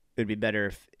 It would be better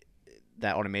if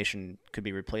that automation could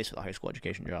be replaced with a high school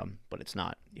education job, but it's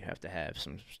not. You have to have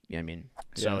some, you know what I mean?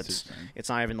 So it's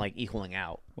not even like equaling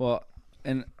out. Well,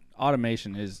 and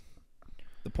automation is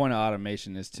the point of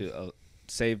automation is to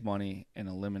save money and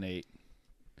eliminate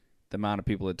the amount of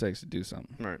people it takes to do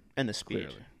something. Right. And the speed.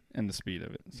 Clearly. And the speed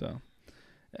of it. So,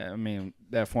 I mean,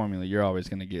 that formula, you're always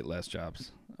going to get less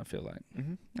jobs, I feel like.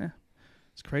 Mm-hmm. Yeah.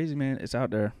 It's crazy, man. It's out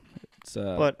there. It's,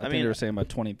 but I think they were saying by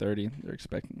 2030, they're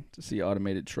expecting to see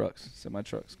automated trucks,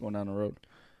 semi-trucks going down the road.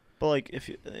 But, like, if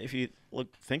you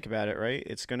think about it, right,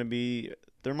 it's going to be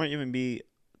 – there might even be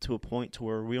to a point to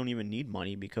where we don't even need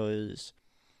money because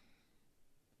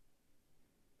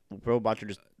robots are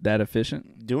just – that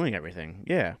efficient? Doing everything.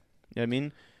 Yeah. You know what I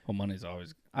mean? Well, money's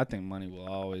always – I think money will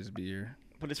always be here.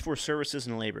 But it's for services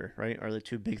and labor, right, are the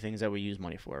two big things that we use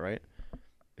money for, right?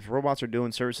 If robots are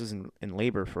doing services and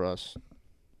labor for us,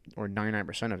 or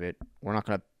 99% of it, we're not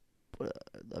going to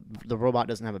the robot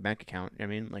doesn't have a bank account. I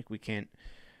mean, like, we can't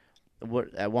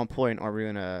at one point are we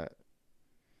going to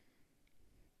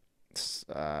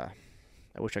I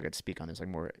wish I could speak on this like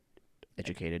more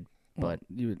educated, but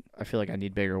I feel like I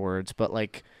need bigger words, but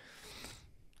like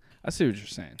I see what you're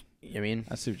saying. I mean,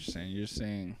 I see what you're saying. You're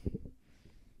saying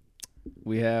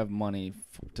we have money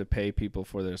to pay people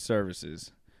for their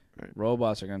services. Right.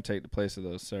 Robots are going to take the place of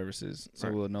those services, so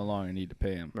right. we'll no longer need to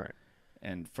pay them. Right.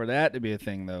 And for that to be a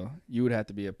thing, though, you would have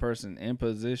to be a person in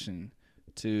position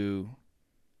to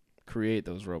create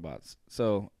those robots.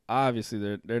 So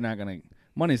obviously, they're not going to.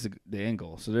 Money's the end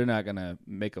goal, so they're not going to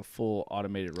make a full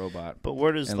automated robot. But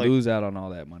where does lose out on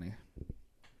all that money?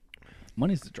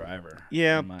 Money's the driver.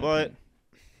 Yeah, but opinion.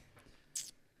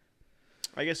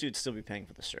 I guess you'd still be paying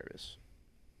for the service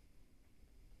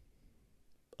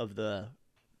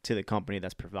to the company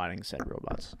that's providing said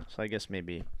robots. So I guess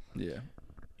maybe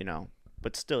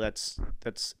but still that's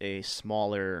a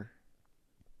smaller,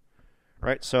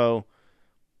 right? So,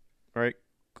 right,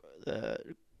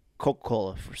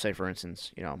 Coca-Cola, for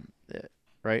instance,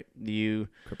 right?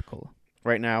 Coca-Cola.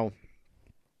 Right now,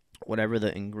 whatever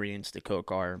the ingredients to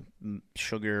Coke are,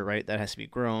 sugar, right? That has to be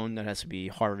grown. That has to be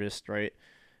harvested, right?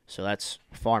 So that's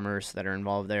farmers that are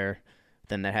involved there.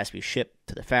 Then that has to be shipped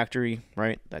to the factory,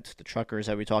 right? That's the truckers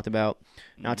that we talked about.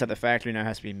 Now it's at the factory. Now it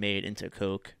has to be made into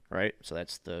Coke, right? So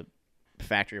that's the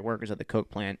factory workers at the Coke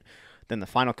plant. Then the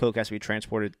final Coke has to be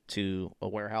transported to a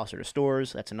warehouse or to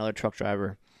stores. That's another truck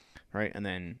driver, right? And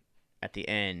then at the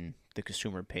end, the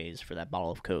consumer pays for that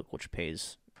bottle of Coke, which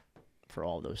pays for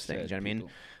all those things. You know what I mean?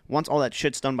 Once all that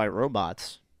shit's done by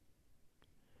robots,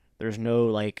 there's no,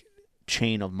 like,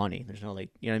 chain of money. There's no,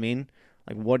 like, you know what I mean?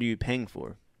 Like, what are you paying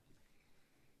for?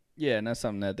 Yeah, and that's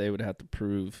something that they would have to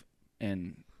prove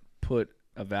and put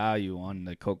a value on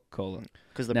the Coca-Cola.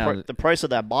 Because the price of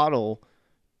that bottle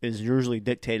is usually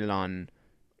dictated on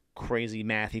crazy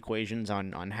math equations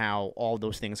on how all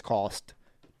those things cost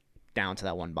down to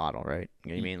that one bottle, right?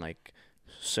 You know what I mean? Like,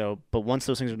 so, but once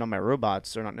those things are done by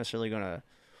robots, they're not necessarily going to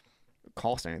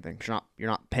cost anything. You're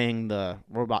not paying the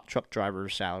robot truck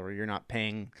driver's salary. You're not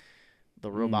paying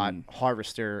the robot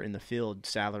harvester in the field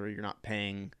salary. You're not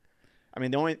paying. I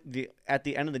mean, at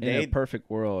the end of the day, in a perfect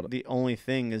world, the only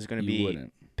thing is going to be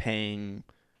paying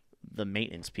the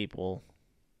maintenance people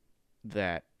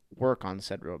that work on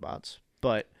said robots,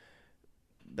 but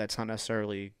that's not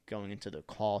necessarily going into the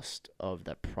cost of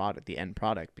the product, the end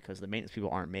product, because the maintenance people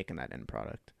aren't making that end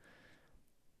product.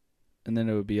 And then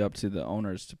it would be up to the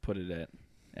owners to put it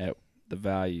at the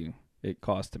value it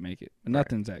costs to make it. But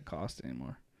nothing's at cost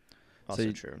anymore.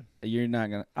 Also true. You're not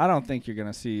gonna. I don't think you're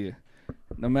gonna see,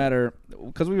 no matter,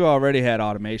 because we've already had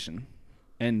automation,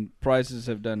 and prices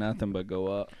have done nothing but go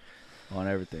up on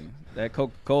everything. That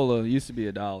Coca-Cola used to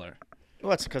be $1. Well,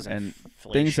 that's because and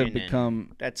things have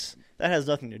become that has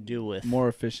nothing to do with more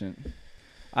efficient.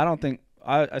 I don't think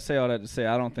I say all that to say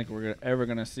I don't think we're ever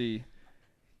gonna see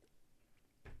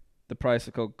the price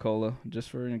of Coca-Cola, just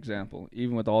for an example,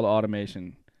 even with all the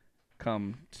automation,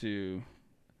 come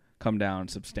down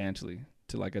substantially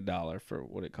to like $1 for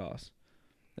what it costs.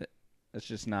 It's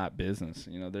just not business.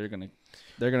 You know, they're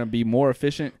gonna be more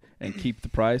efficient and keep the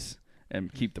price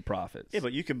and keep the profits. Yeah,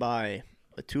 but you can buy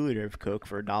a 2-liter of Coke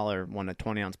for $1 when a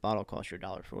 20-ounce bottle costs you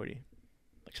 $1.40.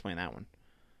 Explain that one.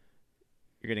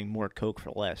 You're getting more Coke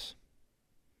for less.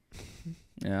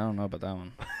 Yeah, I don't know about that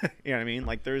one. You know what I mean?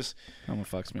 Like there's That one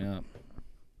fucks me up.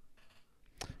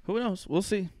 Who knows? We'll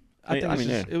see.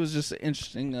 It was just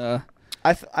interesting.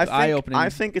 Eye-opening. I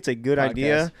think it's a good podcast.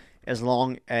 idea as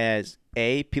long as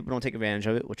people don't take advantage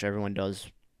of it, which everyone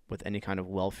does with any kind of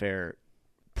welfare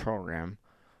program,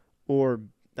 or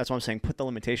that's what I'm saying. Put the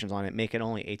limitations on it. Make it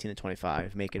only 18 to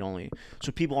 25. Make it only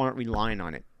so people aren't relying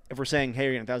on it. If we're saying, hey,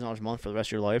 you're getting $1,000 a month for the rest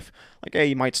of your life, like, hey,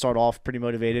 you might start off pretty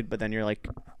motivated, but then you're like,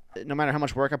 no matter how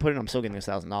much work I put in, I'm still getting this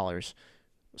 $1,000.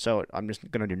 So I'm just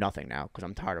gonna do nothing now because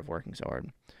I'm tired of working so hard.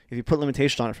 If you put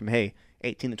limitations on it from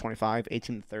 18 to 25,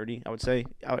 18 to 30, I would say, you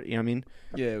know what I mean?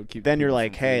 Yeah, it would keep. Then you're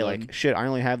like, hey, like shit, I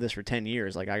only have this for 10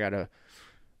 years. Like I gotta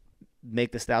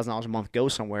make this $1,000 a month go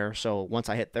somewhere. So once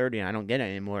I hit 30 and I don't get it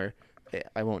anymore,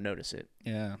 I won't notice it.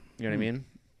 Yeah, you know what I mean?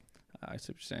 I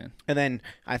see what you're saying. And then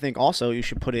I think also you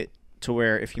should put it to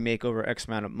where if you make over X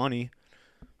amount of money,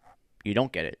 you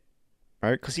don't get it,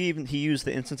 right? Because he used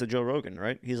the instance of Joe Rogan,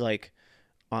 right? He's like,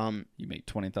 you make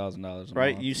 $20,000,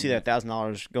 right? You see that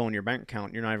 $1,000 go in your bank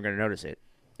account, you're not even gonna notice it.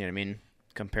 You know what I mean?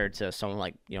 Compared to someone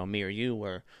like me or you,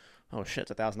 where oh shit,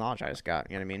 it's $1,000 I just got.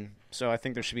 You know what I mean? So I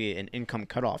think there should be an income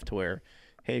cutoff to where,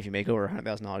 hey, if you make over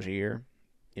 $100,000 a year,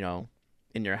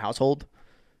 in your household,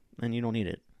 then you don't need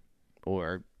it,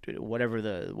 or whatever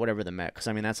the met. Because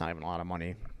I mean that's not even a lot of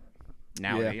money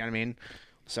nowadays. Yeah. You know what I mean?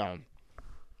 So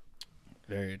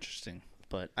very interesting.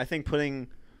 But I think putting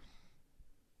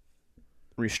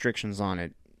restrictions on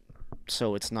it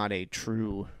so it's not a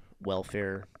true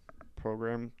welfare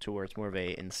program, to where it's more of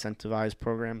a incentivized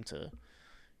program to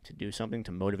do something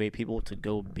to motivate people to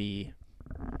go be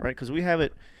right, because we have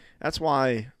it. That's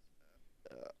why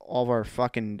all of our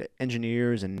fucking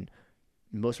engineers and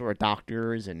most of our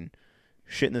doctors and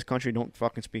shit in this country don't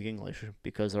fucking speak English,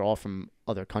 because they're all from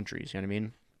other countries. You know what I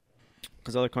mean?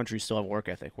 Because other countries still have work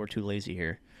ethic. We're too lazy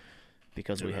here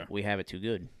because we have it too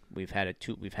good. We've had it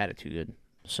too good.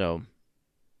 So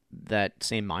that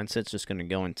same mindset's just going to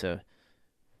go into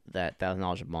that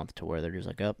 $1,000 a month, to where they're just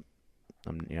like, you know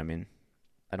what I mean?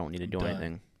 I don't need to do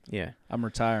anything. Yeah. I'm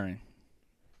retiring.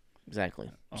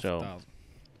 Exactly. Off So 1,000.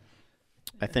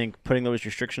 I think putting those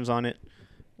restrictions on it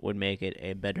would make it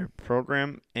a better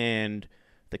program, and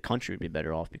the country would be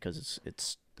better off, because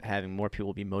it's having more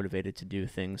people be motivated to do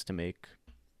things to make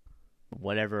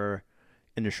whatever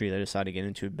industry they decide to get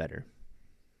into better,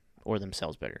 or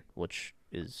themselves better, which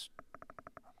is,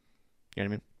 you know what I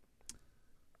mean?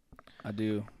 I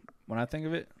do. When I think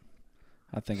of it,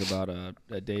 I think about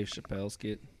a Dave Chappelle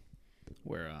skit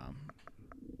where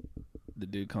the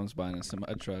dude comes by in a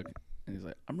semi truck and he's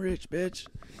like, "I'm rich, bitch."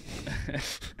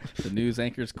 The news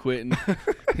anchor's quitting.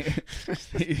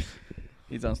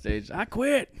 He's on stage. "I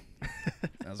quit."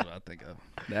 That's what I think of.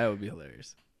 That would be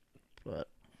hilarious. But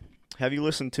have you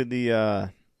listened to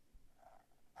the?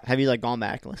 Have you gone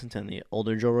back and listened to the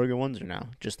older Joe Rogan ones, or no?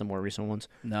 Just the more recent ones?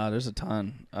 No, there's a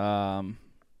ton.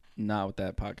 Not with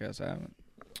that podcast. I haven't.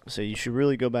 So you should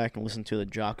really go back and listen to the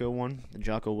Jocko one, the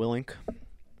Jocko Willink.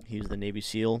 He was the Navy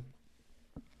SEAL.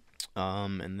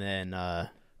 And then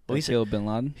He killed Bin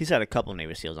Laden. He's had a couple of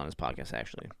Navy SEALs on his podcast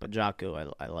actually, but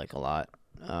Jocko I like a lot.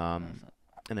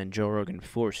 And then Joe Rogan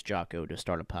forced Jocko to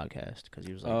start a podcast because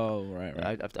he was like, "Oh,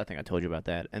 right." I think I told you about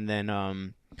that. And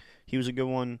then he was a good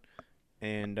one,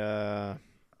 and not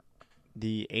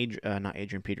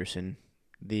Adrian Peterson,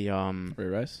 the Ray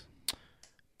Rice,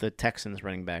 the Texans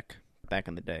running back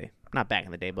in the day, not back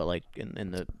in the day, but like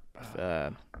in the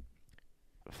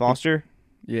Foster.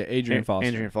 Yeah, Adrian Foster.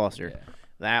 Adrian Foster. Yeah.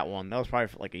 That one. That was probably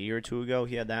like a year or two ago.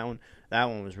 He had that one. That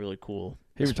one was really cool.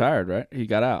 He retired, right? He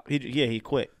got out. He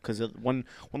quit because when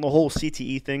the whole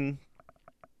CTE thing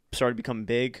started becoming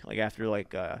big, like after I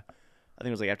think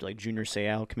it was after Junior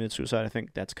Seau committed suicide. I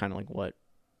think that's kind of like what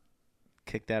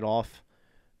kicked that off.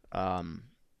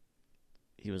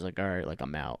 He was like, all right,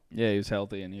 I'm out. Yeah, he was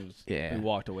healthy and he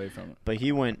walked away from it. But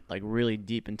he went really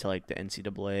deep into the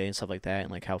NCAA and stuff like that,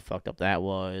 and how fucked up that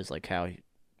was, how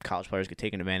college players get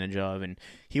taken advantage of, and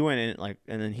he went in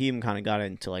and then he even kind of got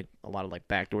into a lot of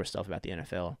backdoor stuff about the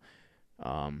NFL.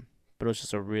 But it was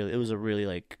just a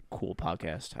really cool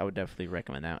podcast. I would definitely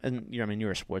recommend that. And you're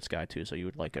a sports guy too, so you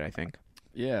would like it, I think.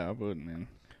 Yeah, I would, man.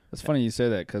 It's funny you say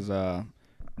that because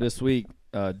this week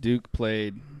Duke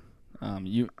played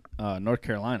North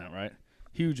Carolina, right?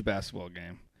 Huge basketball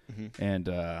game. Mm-hmm. And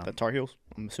the Tar Heels,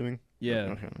 I'm assuming.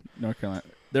 Yeah, North Carolina.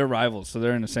 they're rivals, so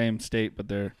they're in the same state, but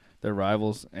they're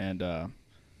rivals. And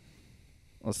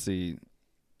let's see,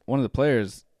 one of the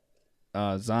players,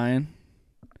 Zion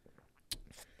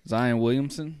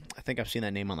Williamson. I think I've seen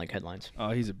that name on like headlines.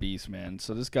 Oh, he's a beast, man.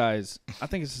 So this guy's, I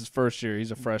think it's his first year.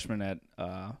 He's a freshman at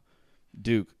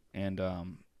Duke, and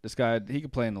this guy, he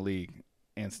could play in the league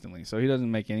instantly. So he doesn't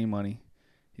make any money.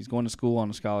 He's going to school on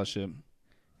a scholarship,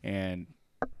 and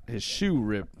his shoe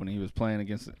ripped when he was playing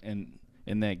against in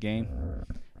that game.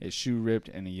 His shoe ripped,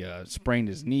 and he sprained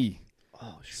his knee.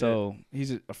 Oh, shit. So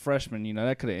he's a freshman. You know,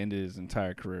 that could have ended his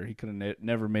entire career. He could have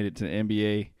never made it to the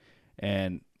NBA.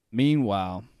 And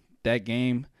meanwhile, that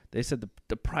game, they said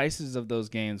the prices of those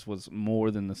games was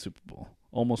more than the Super Bowl,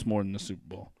 almost more than the Super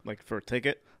Bowl. Like for a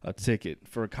ticket? A ticket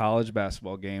for a college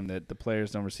basketball game that the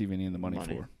players don't receive any of the money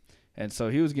for. And so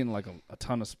he was getting like a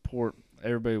ton of support.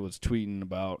 Everybody was tweeting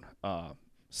about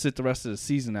sit the rest of the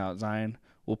season out, Zion.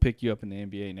 We'll pick you up in the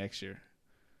NBA next year.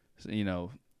 So, you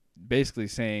know, basically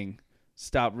saying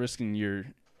stop risking your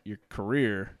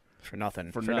career for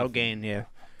nothing. For no gain, yeah.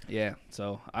 Yeah,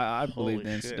 so I believe the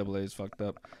NCAA is fucked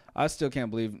up. I still can't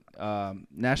believe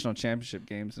national championship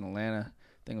games in Atlanta.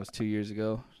 I think it was 2 years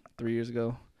ago, 3 years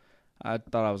ago. I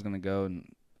thought I was going to go, and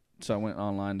so I went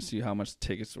online to see how much the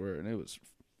tickets were, and it was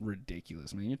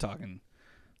ridiculous. I mean, you're talking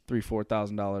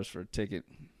 $3,000-$4,000 for a ticket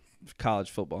for college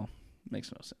football.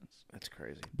 Makes no sense. That's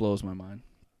crazy. Blows my mind.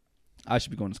 I should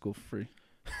be going to school for free.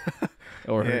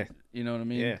 Or, yeah. You know what I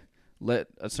mean? Yeah. Let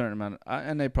a certain amount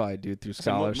and they probably do through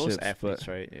scholarships. Most athletes,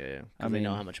 right? Yeah. I mean, they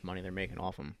know how much money they're making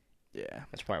off them. Yeah.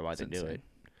 That's probably why they do it.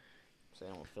 So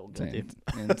they don't feel guilty.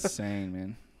 Insane,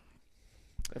 man.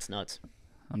 That's nuts.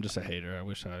 I'm just a hater. I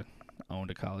wish I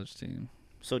owned a college team.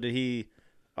 So did he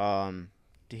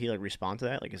like respond to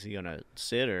that? Like, is he gonna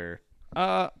sit or?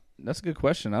 That's a good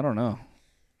question. I don't know.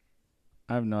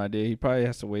 I have no idea. He probably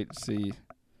has to wait to see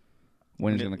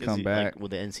when he's gonna come back. Like, will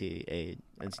the NCAA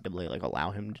like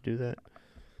allow him to do that?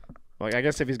 Like, I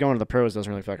guess if he's going to the pros, it doesn't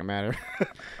really fucking matter.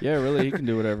 Yeah, really, he can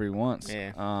do whatever he wants.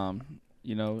 Yeah.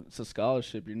 You know, it's a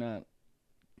scholarship. You're not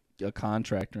a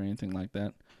contract or anything like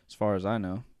that, as far as I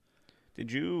know.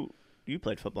 Did you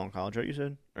played football in college, right? You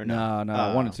said or no? No,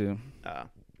 I wanted to.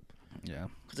 Yeah.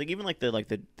 Because like even like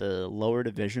the lower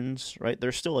divisions, right?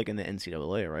 They're still like in the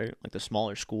NCAA, right? Like the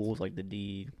smaller schools, like the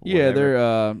D. Whatever. Yeah,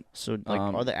 they're. So like,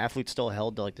 are the athletes still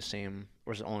held to like the same,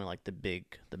 or is it only like the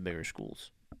bigger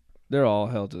schools? They're all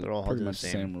held to pretty much the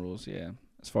same rules. Yeah,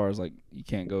 as far as like you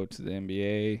can't go to the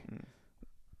NBA.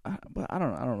 But I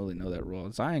don't really know that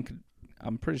rule. Zion could.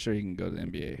 I'm pretty sure he can go to the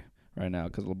NBA right now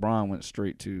because LeBron went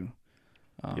straight to.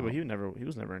 Yeah, but he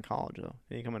was never in college though.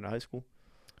 He didn't come into high school.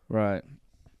 Right.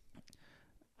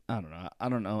 I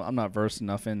don't know. I'm not versed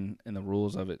enough in the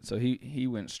rules of it. So he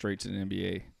went straight to the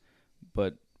NBA.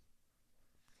 But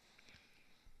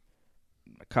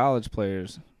college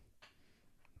players,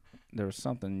 there was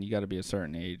something, you got to be a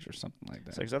certain age or something like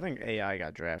that. Because I think AI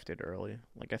got drafted early.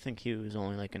 Like, I think he was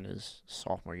only like in his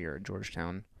sophomore year at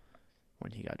Georgetown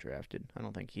when he got drafted. I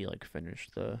don't think he like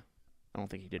finished I don't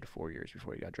think he did 4 years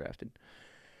before he got drafted.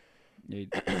 Yeah,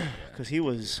 because he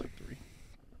was.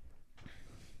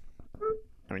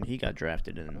 I mean, he got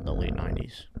drafted in the late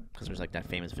 90s because there's like that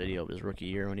famous video of his rookie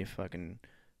year when he fucking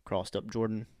crossed up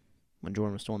Jordan when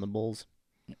Jordan was still in the Bulls.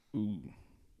 Ooh.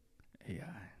 AI.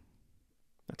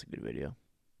 That's a good video.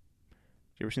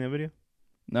 You ever seen that video?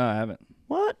 No, I haven't.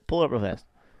 What? Pull it up real fast.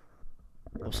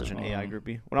 I was such an AI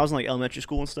groupie. When I was in like elementary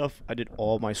school and stuff, I did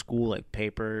all my school like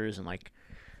papers and like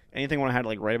anything when I had to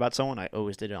like write about someone, I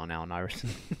always did it on Allen Iverson.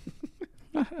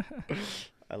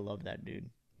 I love that dude.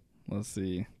 Let's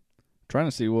see. Trying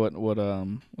to see what's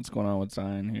going on with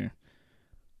Zion here.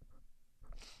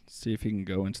 See if he can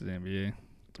go into the NBA.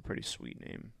 It's a pretty sweet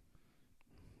name.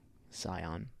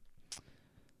 Zion.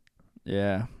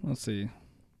 Yeah, let's see.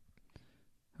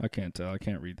 I can't tell. I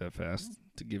can't read that fast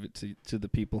to give it to the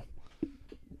people.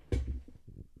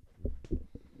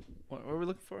 What are we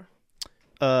looking for?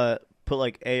 Put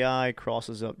like AI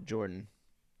crosses up Jordan.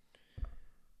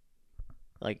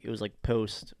 Like it was like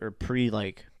post or pre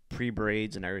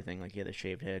braids and everything. Like he had a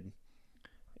shaved head.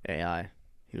 AI.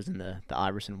 He was in the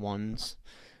Iverson ones,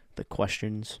 the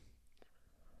questions.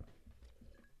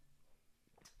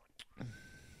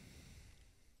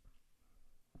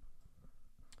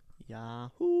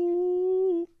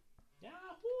 Yahoo!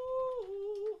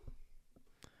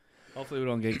 Hopefully we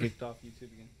don't get kicked off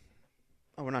YouTube again.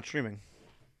 Oh, we're not streaming.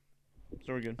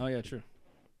 So we're good. Oh yeah, true.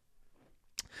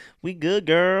 We good,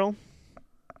 girl.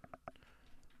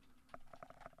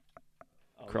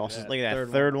 Oh, Crosses. Look at that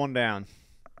third one down.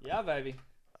 Yeah, baby.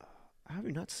 How have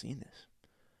you not seen this?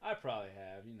 I probably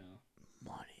have, you know.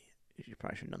 Money. You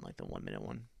probably should have done like the 1 minute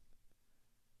one.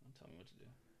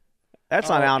 That's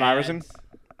not Allen ads. Iverson.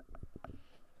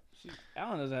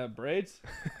 Allen doesn't have braids.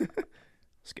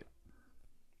 Skip.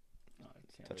 Oh, I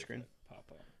can't Touchscreen. wait for that pop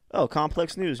up. Oh,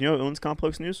 Complex News. You know who owns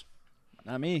Complex News?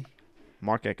 Not me.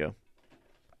 Mark Echo.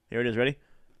 Here it is. Ready?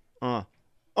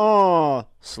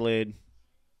 Slade.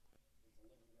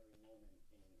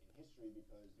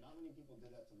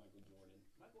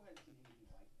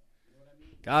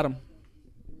 Got him.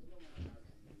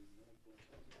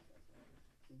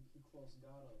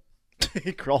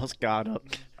 He crossed God up.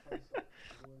 That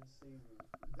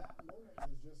moment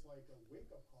was just like a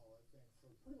wake-up call, I think, for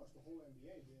pretty much the whole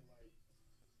NBA, being like,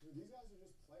 these guys are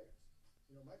just players.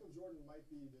 Michael Jordan might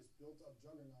be this built-up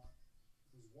juggernaut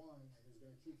who's won and who's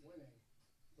going to keep winning,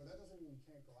 but that doesn't mean you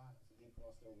can't go at him. He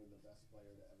crossed over the best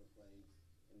player to ever play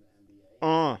in the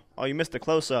NBA. Oh, you missed the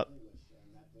close-up.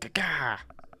 Gah.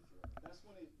 That's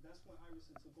when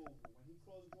Iverson took over. When he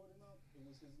closed Jordan up, it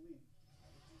was his league.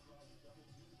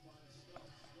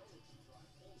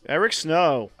 Eric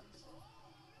Snow.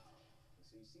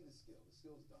 So you see the skill. The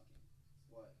skill's dunking.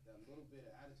 But that little bit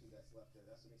of attitude that's left there,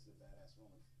 that's what makes it a badass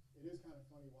moment. It is kind of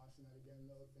funny watching that again,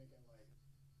 though, thinking, like,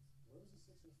 where was the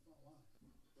Sixers front line?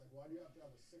 Like, why do you have to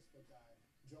have a 6-foot guy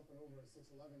jumping over a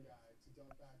 6'11" guy to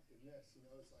dunk back to miss?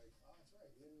 It's like, oh, that's right.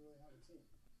 He didn't really have a team.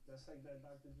 That's like that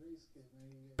Dr. Dre skit,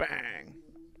 man. Bang.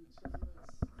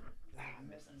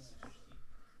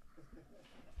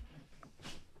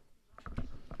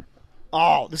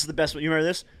 Oh, this is the best one. You remember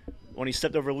this? When he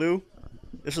stepped over Lou?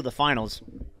 This was the finals.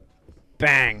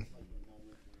 Bang.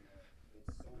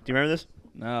 Do you remember this?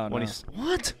 No, When no.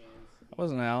 What? I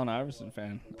wasn't an Allen Iverson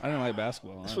fan. I didn't like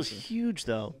basketball. This was honestly. huge,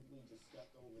 though.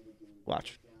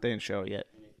 Watch. They didn't show it yet.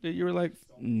 Dude, you were like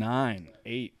 9,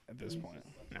 8 at this point.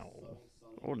 No.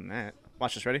 More than that.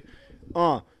 Watch this. Ready?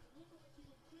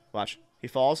 Watch. He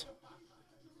falls.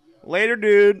 Later,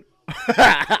 dude.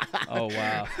 Oh,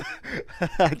 wow.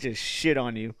 I just shit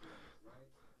on you.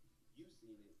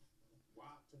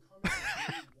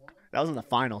 That was in the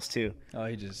finals, too. Oh,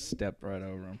 he just stepped right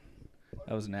over him.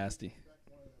 That was nasty. If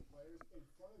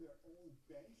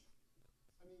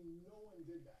he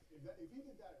did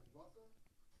that at Rucker,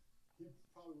 he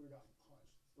probably would have gotten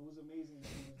punched. It was amazing that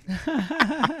he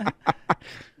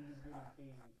was getting paid.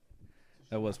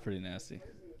 That was pretty nasty. Like,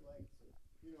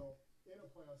 in a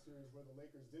playoff series where the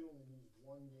Lakers did only lose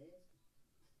one game,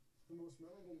 the most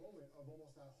memorable moment of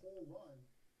almost that whole run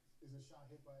is a shot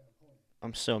hit by an opponent.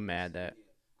 I'm so mad that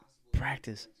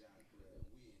practice.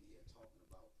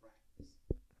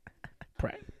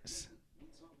 Practice.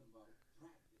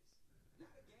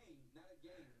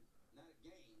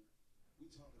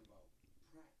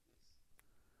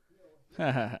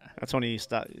 That's when he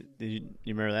stopped. You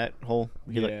remember that whole?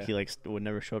 Yeah. He would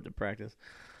never show up to practice.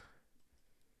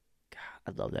 God,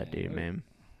 I love that dude, man.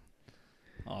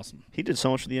 Awesome. He did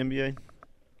so much for the NBA.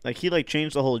 Like he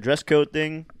changed the whole dress code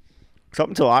thing. 'Cause up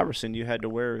until Iverson, you had to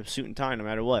wear a suit and tie no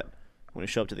matter what when you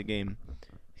show up to the game.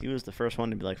 He was the first one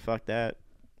to be like, "Fuck that."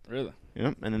 Really?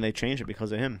 Yep. And then they changed it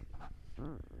because of him.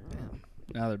 Damn.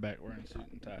 Now they're back wearing suit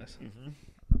and ties.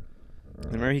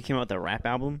 Remember he came out with the rap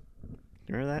album?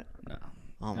 You remember that? No.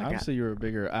 Oh my Obviously, you were a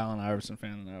bigger Allen Iverson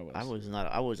fan than I was. god.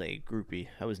 I was a groupie.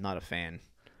 I was not a fan.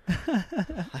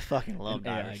 I fucking loved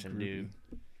An AI Iverson, groupie. dude.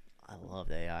 I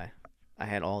loved AI. I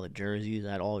had all the jerseys.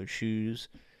 I had all his shoes.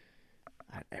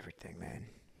 I had everything, man.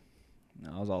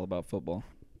 No, I was all about football.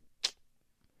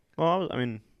 Well,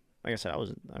 like I said, I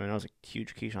was a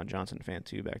huge Keyshawn Johnson fan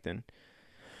too back then.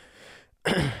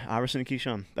 Iverson and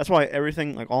Keyshawn. That's why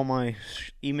everything, like all my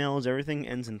emails, everything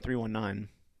ends in 319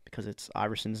 because it's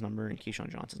Iverson's number and Keyshawn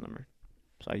Johnson's number.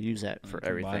 So I use that for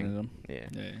Combining everything. them.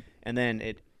 Yeah. And then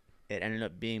it ended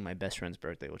up being my best friend's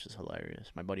birthday, which is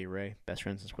hilarious. My buddy Ray, best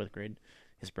friend since 4th grade.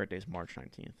 His birthday is March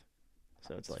 19th.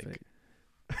 So it's like fake.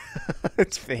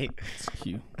 it's fake. It's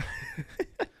cute.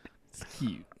 It's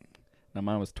cute. Now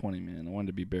mine was 20, man. I wanted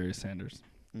to be Barry Sanders.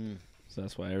 So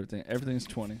that's why everything's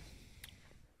 20.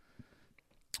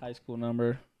 High school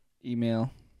number,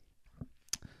 email.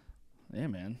 Yeah,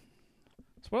 man.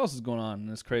 So what else is going on in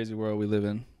this crazy world we live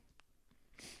in?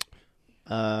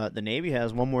 The Navy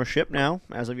has one more ship now,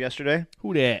 as of yesterday.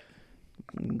 Who that?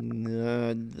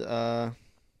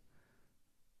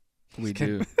 We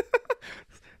do.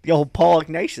 The old Paul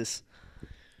Ignatius.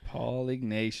 Paul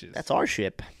Ignatius. That's our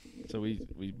ship. So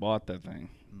we bought that thing.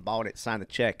 Bought it, signed the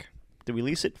check. Did we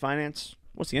lease it, finance?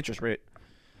 What's the interest rate?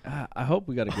 I hope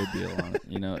we got a good deal on it.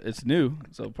 It's new,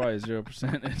 so probably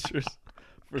 0% interest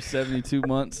for 72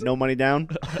 months. No money down?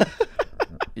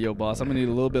 Yo, boss, I'm going to need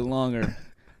a little bit longer.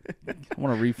 I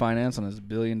want to refinance on this $1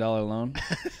 billion loan.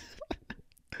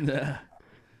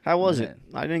 How was Man. it?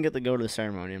 I didn't get to go to the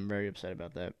ceremony. I'm very upset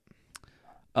about that.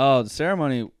 Oh, the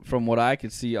ceremony, from what I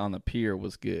could see on the pier,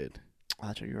 was good. Oh,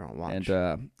 that's what you're on watch.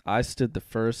 And I stood the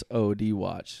first OD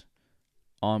watch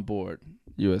on board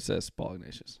USS Paul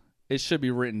Ignatius. It should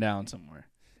be written down somewhere.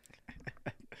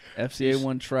 FCA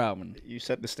 1 Troutman. You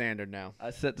set the standard now.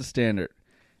 I set the standard.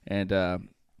 And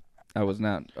I was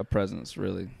not a presence,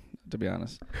 really, to be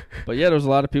honest. But, yeah, there was a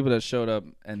lot of people that showed up,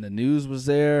 and the news was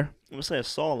there. I must say I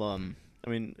saw,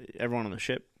 everyone on the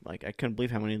ship, like, I couldn't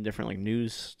believe how many different, like,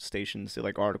 news stations did,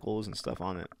 like, articles and stuff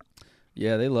on it.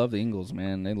 Yeah, they love the Ingles,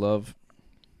 man. They love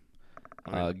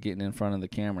getting in front of the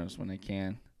cameras when they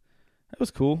can. It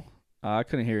was cool. I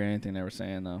couldn't hear anything they were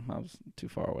saying, though. I was too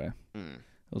far away. It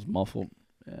was muffled.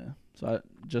 Yeah. So,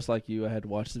 just like you, I had to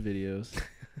watch the videos,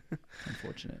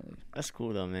 unfortunately. That's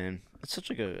cool, though, man. It's such,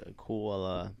 like, a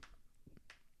cool,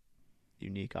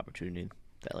 unique opportunity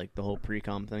that, like, the whole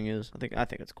pre-com thing is. I think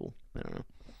it's cool. I don't know.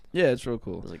 Yeah, it's real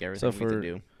cool. It's like everything we can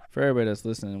do. For everybody that's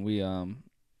listening, we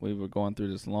were going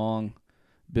through this long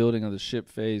building of the ship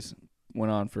phase.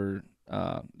 Went on for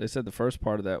they said the first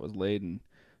part of that was laid in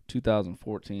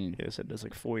 2014. Yeah, they said it's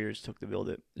like 4 years took to build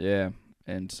it. Yeah,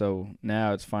 and so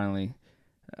now it's finally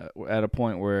at a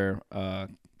point where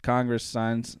Congress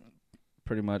signs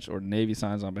pretty much, or Navy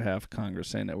signs on behalf of Congress,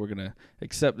 saying that we're going to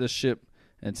accept this ship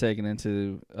and take it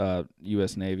into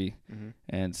U.S. Navy.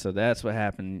 And so that's what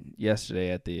happened yesterday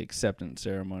at the acceptance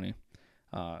ceremony.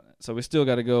 So we still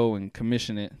got to go and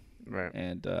commission it. Right.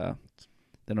 And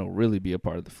then it'll really be a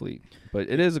part of the fleet. But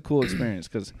it is a cool experience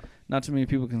because not too many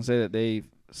people can say that they've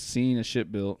seen a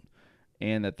ship built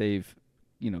and that they've,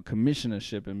 commissioned a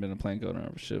ship and been a plane coder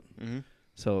of a ship.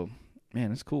 So,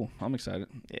 man, it's cool. I'm excited.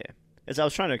 Yeah. As I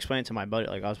was trying to explain to my buddy,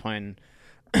 like I was playing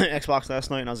Xbox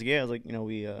last night, and I was like,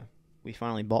 we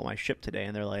finally bought my ship today,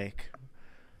 and they're like,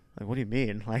 what do you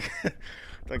mean? Like,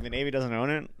 like the Navy doesn't own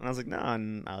it? And I was like, no.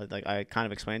 And I kind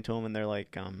of explained to them, and they're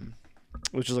like,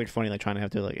 which is like funny, like trying to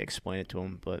have to like explain it to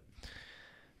them, but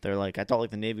they're like, I thought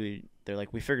like the Navy, they're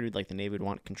like, we figured like the Navy would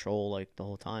want control like the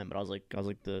whole time, but I was like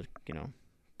the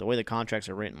way the contracts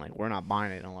are written, like we're not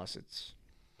buying it unless it's,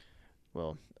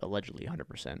 well, allegedly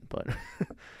 100%, but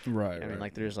right. I mean,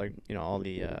 like there's like all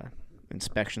the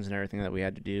inspections and everything that we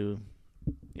had to do,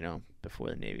 before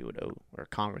the Navy would or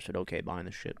Congress would okay buying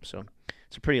the ship. So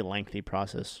it's a pretty lengthy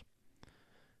process.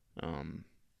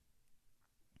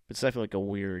 It's definitely like a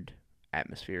weird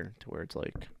atmosphere to where it's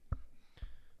like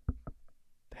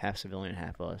half civilian,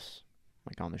 half us,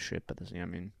 like on the ship at this.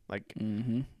 Like,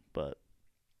 but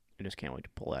I just can't wait to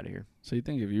pull out of here. So you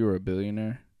think if you were a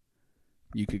billionaire,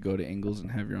 you could go to Ingalls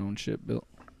and have your own ship built?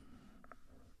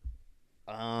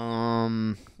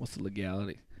 What's the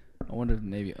legality? I wonder if the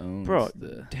Navy owns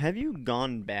have you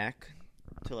gone back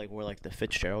to like where like the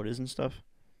Fitzgerald is and stuff?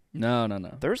 No.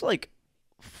 There's like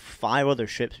 5 other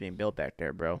ships being built back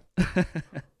there, bro.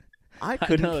 I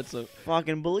couldn't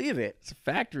fucking believe it. It's a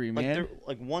factory, man.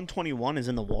 Like 121 is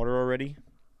in the water already.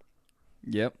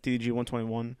 Yep. DDG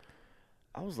 121.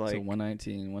 I was like, so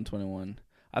 119, 121.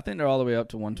 I think they're all the way up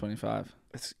to 125.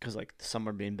 It's because like some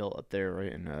are being built up there,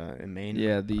 right, in Maine.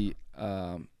 Yeah, the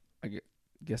I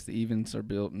guess the evens are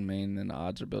built in Maine, and the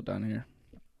odds are built down here.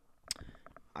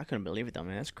 I couldn't believe it though,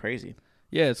 man. That's crazy.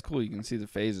 Yeah, it's cool. You can see the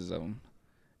phases of them,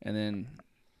 and then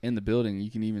in the building,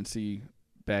 you can even see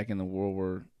back in the World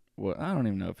War. Well, I don't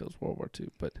even know if it was World War II,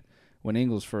 but when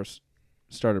Ingalls first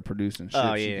started producing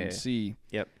ships, you can see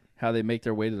how they make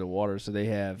their way to the water. So they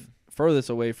have furthest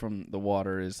away from the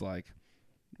water is like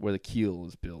where the keel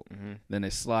is built. Then they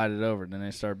slide it over. Then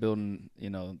they start building,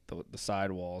 the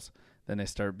sidewalls. Then they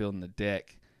start building the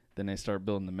deck. Then they start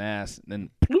building the mast.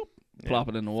 Then plop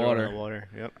it in the water. In the water.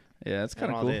 Yep. Yeah, it's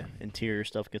kind of cool. All the interior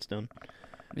stuff gets done.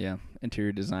 Yeah,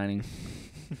 interior designing.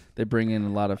 They bring in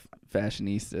a lot of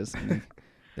fashionistas. And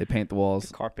they paint the walls.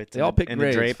 The carpets. They all pick gray.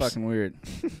 gray. The drapes. It's fucking weird.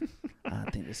 I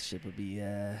think this ship would be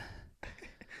I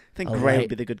think gray would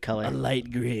be the good color. A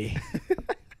light gray.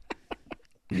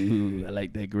 Ooh, I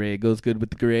like that gray. It goes good with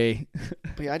the gray.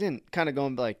 But yeah, I didn't kind of go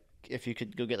and like if you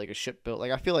could go get like a ship built.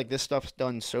 Like I feel like this stuff's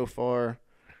done so far.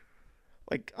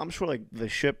 Like I'm sure like the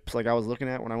ships like I was looking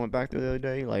at when I went back there the other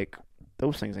day, like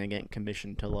those things ain't getting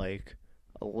commissioned till like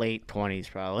late 20s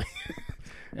probably.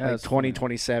 Yeah, like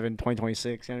 2027,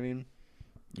 2026, you know what I mean?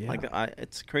 Yeah. Like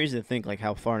it's crazy to think like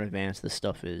how far in advance this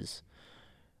stuff is.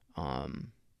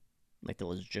 Like the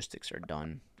logistics are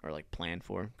done or like planned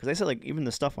for. Because they said like even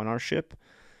the stuff on our ship,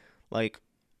 like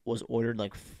was ordered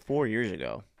like 4 years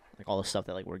ago. Like all the stuff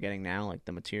that like we're getting now, like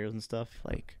the materials and stuff,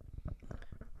 like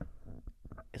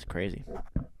it's crazy.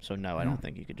 So no, I don't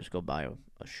think you could just go buy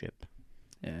a ship.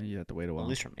 Yeah, you have to wait a while. At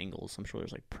least from Ingalls, I'm sure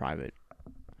there's like private.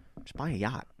 Just buy a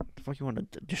yacht. What the fuck you want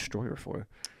a destroyer for?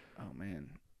 Oh man,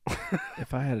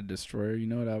 If I had a destroyer, you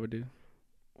know what I would do?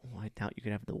 Well, I doubt you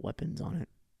could have the weapons on it.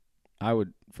 I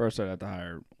would first. I'd have to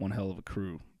hire one hell of a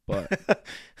crew, but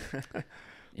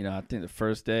I think the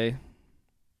first day,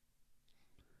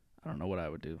 I don't know what I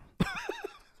would do.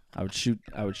 I would shoot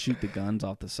the guns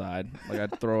off the side. Like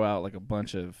I'd throw out like a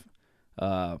bunch of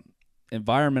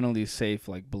environmentally safe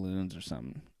like balloons or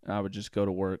something. And I would just go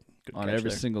to work on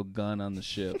every single gun on the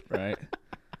ship, right?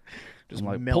 Just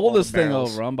like pull this thing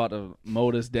over. I'm about to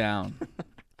mow this down.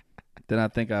 Then I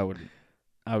think I would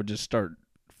just start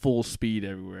full speed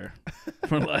everywhere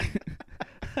for like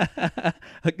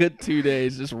a good 2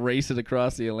 days, just racing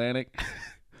across the Atlantic.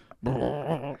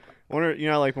 Wonder,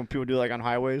 like when people do like on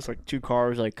highways, like two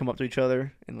cars like come up to each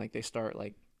other and like they start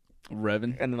like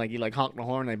revving, and then like you like honk the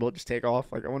horn, and they both just take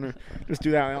off. Like I wonder, just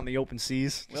do that out in the open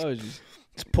seas.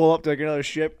 Just pull up to like another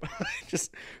ship,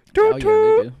 just yeah, they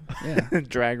do. Yeah,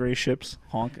 drag race ships,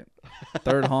 honking.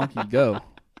 Third honk, you go.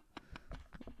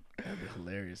 That'd be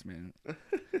hilarious, man.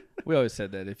 We always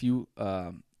said that if you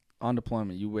on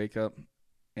deployment, you wake up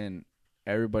and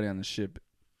everybody on the ship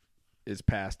is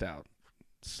passed out,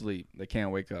 sleep. They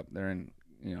can't wake up. They're in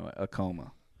a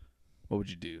coma. What would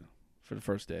you do for the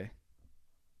first day?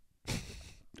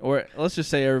 Or let's just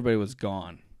say everybody was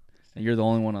gone and you're the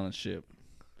only one on the ship.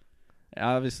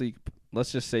 Obviously,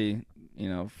 let's just say,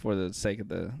 for the sake of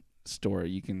the story,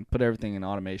 you can put everything in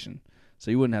automation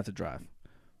so you wouldn't have to drive.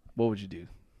 What would you do?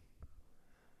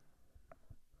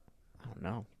 I don't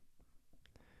know.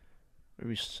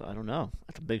 Maybe I don't know.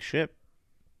 That's a big ship.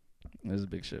 It is a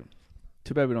big ship.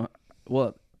 Too bad we don't.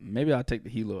 Well, maybe I'll take the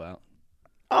helo out.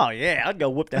 Oh yeah, I'd go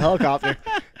whip the helicopter.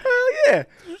 Hell yeah!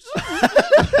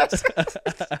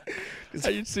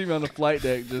 You'd see me on the flight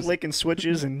deck just licking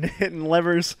switches and hitting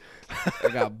levers. I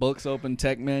got books open,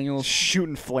 tech manuals,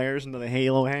 shooting flares into the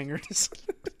halo hangars.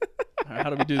 How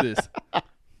do we do this? I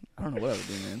don't know what I would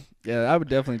do, man. Yeah, I would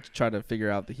definitely try to figure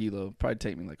out the helo. Probably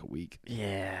take me like a week.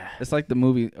 Yeah. It's like the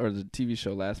movie or the TV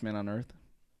show Last Man on Earth.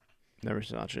 Never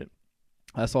watched it.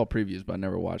 I saw previews, but I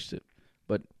never watched it.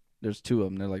 But there's two of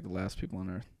them. They're like the last people on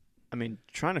Earth. I mean,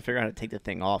 trying to figure out how to take the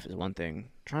thing off is one thing.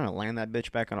 Trying to land that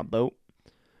bitch back on a boat.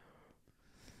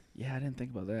 Yeah, I didn't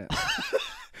think about that.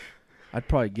 I'd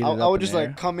probably get it up I would in just the air.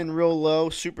 like come in real low,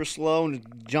 super slow, and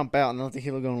just jump out and let the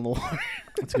helo go in the water.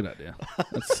 That's a good idea.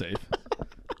 That's safe.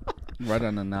 Right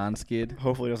on a non-skid.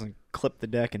 Hopefully it doesn't clip the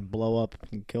deck and blow up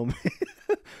and kill me.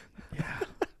 Yeah.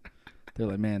 They're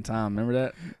like, man, Tom, remember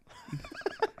that?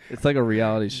 It's like a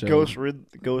reality show. Ghost rided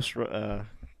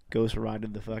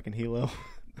the fucking helo.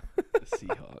 The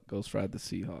Seahawk. Ghost ride the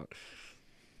Seahawk.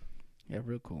 Yeah,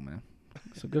 real cool, man.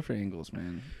 So good for Ingles,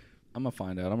 man. I'm going to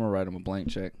find out. I'm going to write him a blank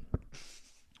check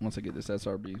once I get this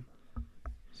SRB.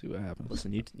 See what happens.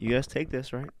 Listen, you guys take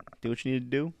this, right? Do what you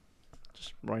need to do.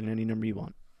 Just write in any number you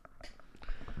want.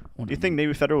 Do you think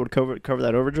Navy Federal would cover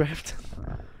that overdraft?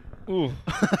 Ooh.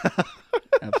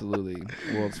 Absolutely.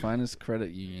 World's finest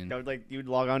credit union. That would you'd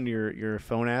log on to your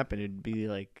phone app and it'd be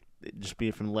like just be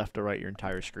from left to right your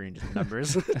entire screen, just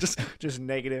numbers, just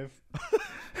negative.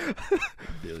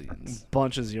 Billions.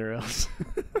 Bunch of zeros.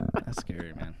 That's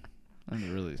scary, man. That's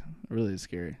really, really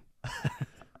scary.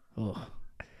 Oh.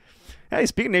 Hey,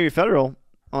 speaking of Navy Federal,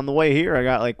 on the way here I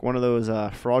got like one of those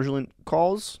fraudulent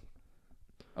calls.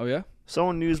 Oh yeah?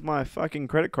 Someone used my fucking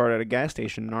credit card at a gas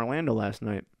station in Orlando last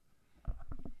night.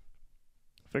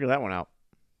 Figure that one out.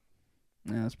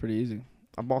 Yeah, that's pretty easy.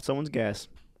 I bought someone's gas.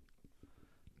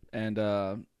 And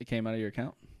it came out of your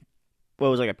account? Well,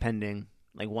 it was like a pending,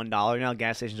 like $1. Now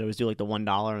gas stations always do like the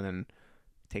 $1, and then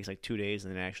it takes like 2 days,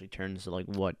 and then it actually turns to like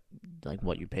what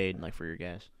you paid like for your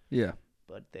gas. Yeah.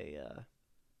 But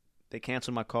they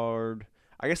canceled my card.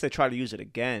 I guess they tried to use it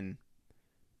again,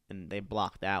 and they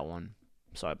blocked that one.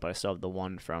 So, but I still have the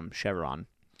one from Chevron.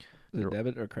 Is it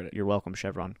debit or credit? You're welcome,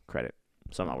 Chevron credit.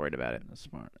 So I'm not worried about it. That's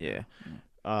smart. Yeah.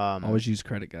 Always use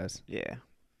credit, guys. Yeah.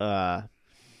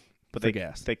 But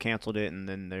they canceled it, and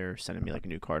then they're sending me like a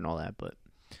new card and all that. But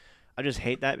I just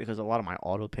hate that because a lot of my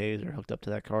auto pays are hooked up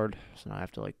to that card, so now I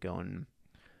have to like go and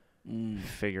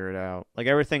figure it out. Like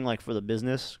everything like for the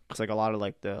business, because like a lot of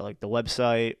like the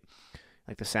website,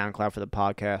 like the SoundCloud for the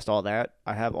podcast, all that.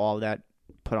 I have all of that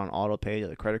put on auto pay to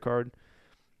the credit card,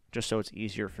 just so it's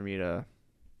easier for me to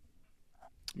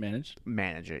manage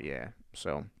it. Yeah.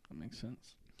 So that makes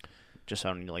sense. Just so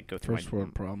I don't need to like go through first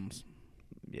world problems.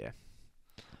 Yeah.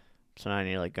 So now I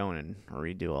need to like go in and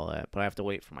redo all that. But I have to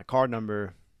wait for my card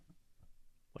number,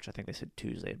 which I think they said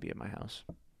Tuesday would be at my house.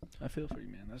 I feel for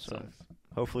you, man. That sucks.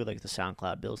 Hopefully like the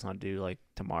SoundCloud bill's not due like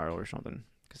tomorrow or something,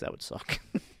 because that would suck.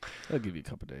 They'll give you a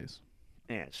couple days.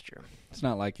 Yeah, it's true. It's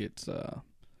not like it's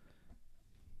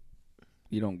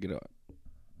you don't get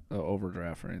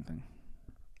overdraft or anything.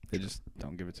 They just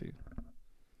don't give it to you.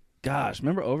 Gosh,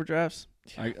 remember overdrafts?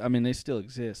 I mean, they still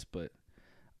exist, but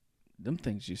them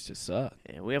things used to suck.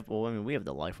 Yeah, we have. Well, I mean, we have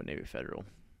the life with Navy Federal.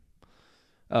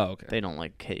 Oh, okay. They don't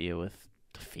like hit you with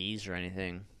the fees or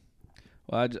anything.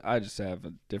 Well, I just have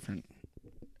a different.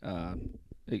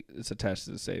 It's attached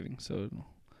to the savings, so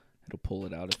it'll pull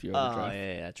it out if you overdraft. Oh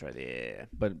yeah, that's right. Yeah.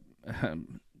 But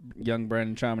young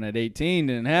Brandon Chapman at 18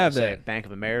 didn't have that. Bank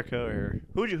of America or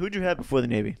who'd you have before the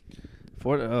Navy?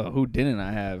 Who didn't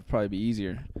I have? Probably be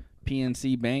easier.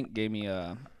 PNC Bank gave me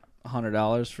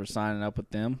 $100 for signing up with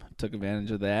them. Took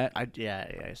advantage of that. I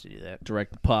used to do that.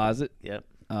 Direct deposit. Yep.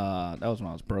 That was when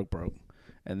I was broke.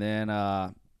 And then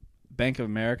Bank of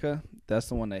America, that's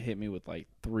the one that hit me with like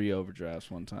 3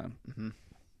 overdrafts one time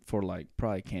for like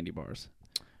probably candy bars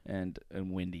and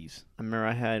Wendy's. I remember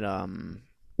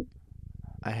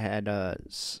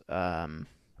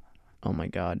oh my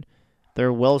God,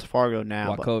 they're Wells Fargo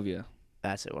now. Wachovia.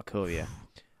 That's it, Wachovia.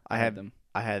 I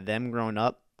had them growing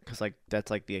up because like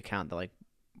that's like the account that like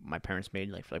my parents made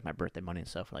like for like my birthday money and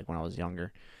stuff like when I was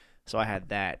younger. So I had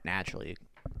that naturally,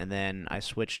 and then I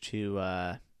switched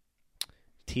to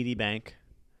TD Bank,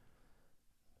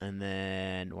 and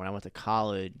then when I went to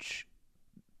college,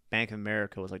 Bank of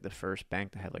America was like the first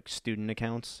bank to have like student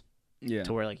accounts. Yeah.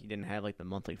 To where like you didn't have like the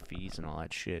monthly fees and all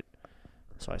that shit.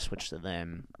 So I switched to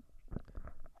them.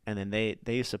 And then they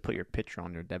used to put your picture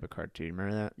on your debit card too. You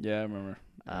remember that? Yeah, I remember.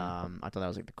 I thought that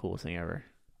was like the coolest thing ever.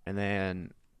 And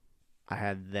then I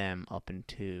had them up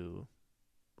into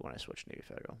when I switched to Navy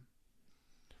Federal.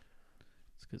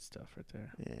 It's good stuff right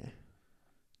there. Yeah.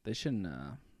 They shouldn't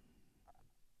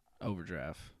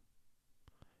overdraft.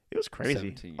 It was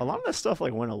crazy. A lot of that stuff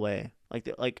like went away.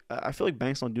 Like I feel like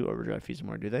banks don't do overdraft fees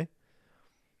anymore, do they?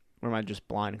 Or am I just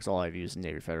blind because all I've used is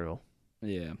Navy Federal?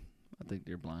 Yeah, I think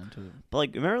you're blind to it. But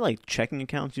like, remember like checking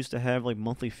accounts used to have like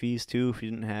monthly fees too if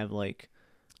you didn't have like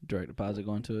direct deposit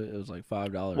going to it. It was like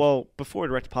 $5. Well, before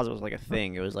direct deposit was like a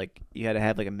thing, it was like you had to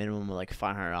have like a minimum of like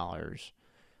 $500.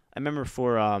 I remember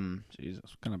for Jesus,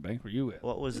 what kind of bank were you at?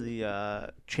 What was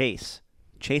the Chase?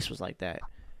 Chase was like that.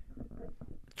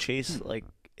 Chase like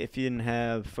if you didn't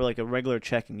have for like a regular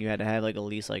checking, you had to have like at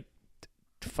least like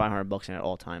 $500 in at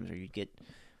all times, or you'd get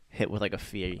hit with like a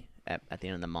fee at the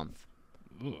end of the month.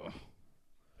 Ugh.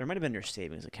 There might have been your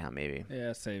savings account, maybe.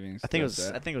 Yeah, savings. I think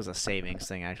it was a savings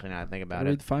thing. Actually, now I think about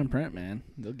Read it. the fine print, man.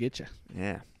 They'll get you.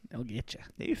 Yeah, they'll get you.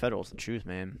 Navy Federal's the truth,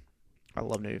 man. I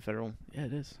love Navy Federal. Yeah,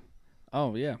 it is.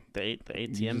 Oh yeah, the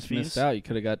ATM you just fees. Missed out. You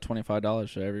could have got $25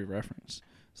 for every reference.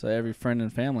 So every friend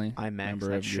and family. I maxed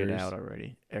that shit out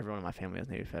already. Everyone in my family has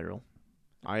Navy Federal.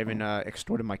 I even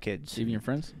extorted my kids. Even your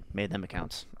friends? Made them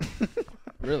accounts.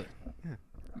 Really? Yeah.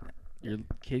 Your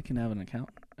kid can have an account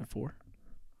at 4?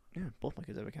 Yeah, both my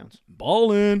kids have accounts.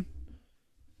 Ballin'.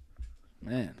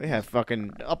 Man. They have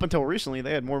fucking, up until recently,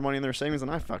 they had more money in their savings than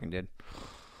I fucking did.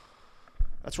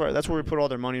 That's where we put all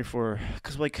their money for,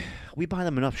 because, like, we buy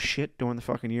them enough shit during the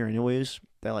fucking year anyways,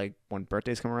 that, like, when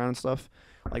birthdays come around and stuff,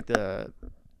 like,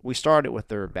 we started with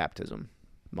their baptism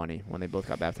money. When they both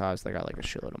got baptized, they got, like, a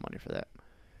shitload of money for that.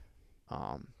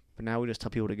 But now we just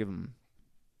tell people to give them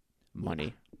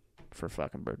money for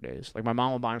fucking birthdays. Like, my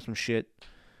mom will buy them some shit,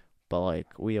 but, like,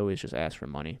 we always just ask for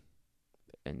money,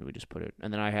 and we just put it.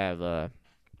 And then I have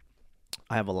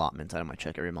allotments out of my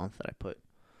check every month that I put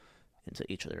into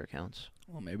each of their accounts.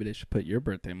 Well, maybe they should put your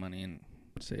birthday money in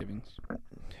savings.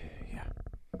 Yeah.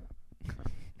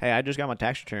 Hey, I just got my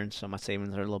tax returns, so my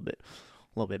savings are a little bit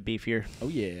beefier. Oh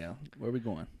yeah, where are we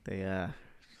going? They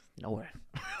nowhere.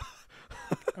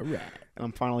 All right. And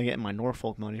I'm finally getting my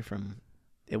Norfolk money from.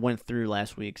 It went through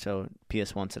last week, so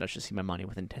PS1 said I should see my money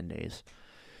within 10 days.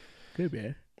 Good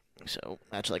man. So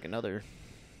that's like another.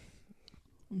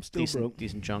 I'm still broke.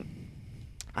 Decent chunk.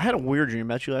 I had a weird dream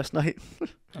about you last night.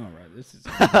 All right, this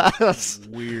is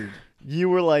weird. You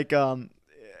were like,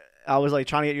 I was like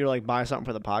trying to get you to like buy something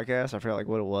for the podcast. I forgot like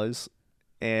what it was,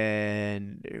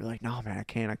 and you're like, "No, man, I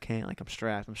can't. Like, I'm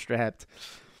strapped."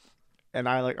 And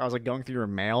I was like going through your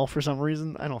mail for some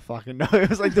reason. I don't fucking know. It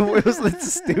was like the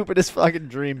stupidest fucking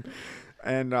dream,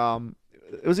 and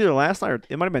it was either last night or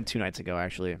it might have been 2 nights ago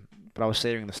actually. But I was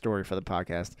saving the story for the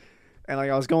podcast, and like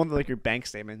I was going through like your bank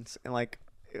statements and like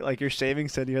your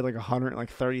savings said you had like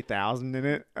 130,000 in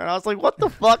it, and I was like, "What the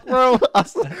fuck, bro?"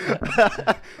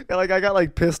 And like I got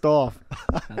like pissed off.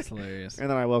 That's hilarious. And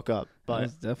then I woke up.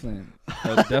 But that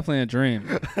was definitely a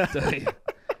dream.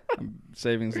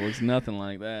 Savings looks nothing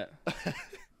like that.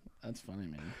 That's funny,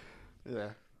 man.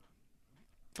 Yeah.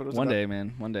 One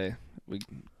day we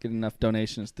get enough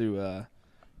donations through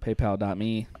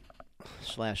PayPal.me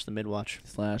 /the Mid Watch.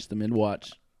 /the Mid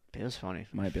Watch. It was funny.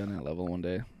 Might be on that level one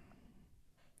day.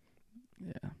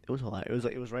 Yeah. It was a lot. It was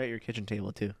like it was right at your kitchen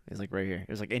table too. It was like right here. It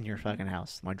was like in your fucking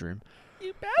house. My dream.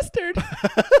 You bastard.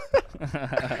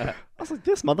 I was like,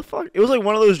 this motherfucker. It was like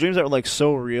one of those dreams that were like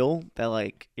so real that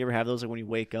like you ever have those like when you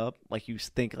wake up, like you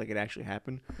think like it actually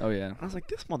happened. Oh yeah. I was like,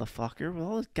 this motherfucker with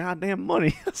all this goddamn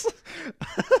money.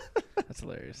 That's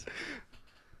hilarious.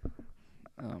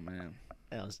 Oh man.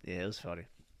 It was funny.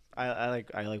 I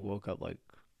woke up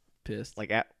Pissed.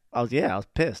 I was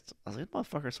pissed. I was like, this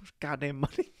motherfucker has so much goddamn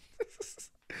money.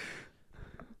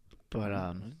 But What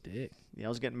a dick. yeah, I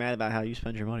was getting mad about how you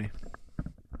spend your money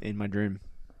in my dream.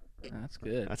 That's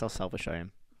good. That's how selfish I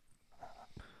am.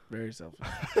 Very selfish.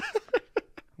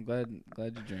 I'm glad you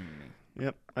dreamed of me.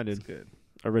 Yep, I did. That's good.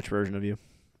 A rich version of you.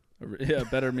 Yeah,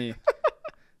 better me.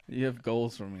 You have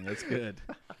goals for me. That's good.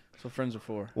 That's what friends are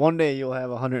for. One day you'll have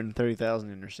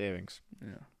 130,000 in your savings. Yeah.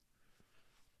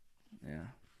 Yeah.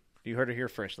 You heard it here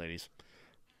first, ladies.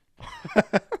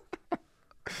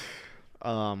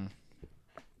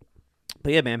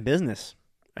 But yeah, man, business.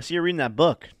 I see you reading that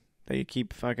book that you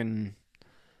keep fucking.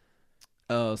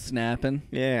 Oh, snapping.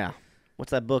 Yeah.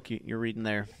 What's that book you're reading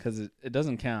there? Because it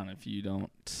doesn't count if you don't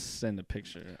send a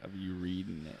picture of you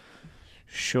reading it.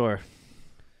 Sure.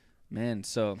 Man,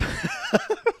 so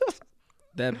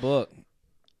that book,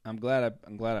 I'm glad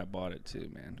I bought it too,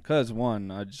 man. Because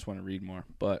one, I just want to read more.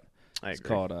 But I it's agree.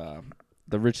 called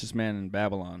The Richest Man in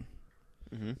Babylon.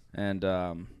 Mm-hmm.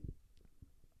 And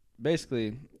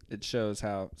basically, it shows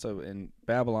how. So in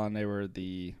Babylon, they were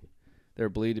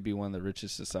believed to be one of the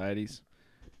richest societies,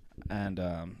 and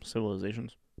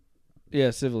Civilizations.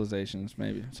 yeah, civilizations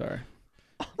maybe. Sorry,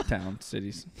 towns,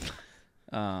 cities.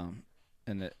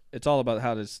 And it's all about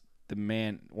how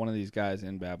one of these guys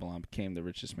in Babylon became the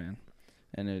richest man,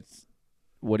 and it's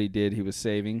what he did. He was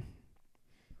saving.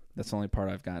 That's the only part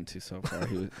I've gotten to so far.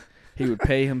 He would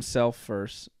pay himself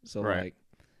first. So Right. like.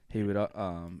 He would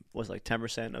Was like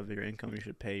 10% of your income you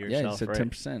should pay yeah, yourself. he said right?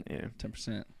 10%. Yeah.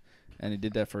 10%. And he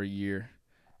did that for a year.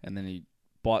 And then he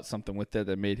bought something with it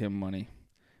that made him money.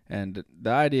 And the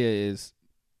idea is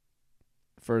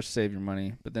first save your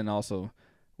money, but then also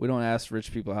we don't ask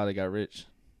rich people how they got rich.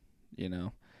 You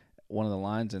know, one of the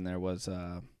lines in there was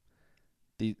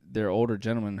they're older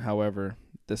gentlemen, however,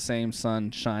 the same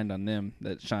sun shined on them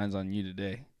that shines on you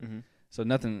today. Mm-hmm. So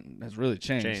nothing has really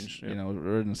changed. Yeah. You know,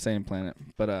 we're in the same planet.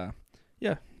 But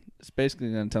yeah, it's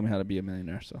basically going to tell me how to be a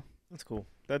millionaire. So That's cool.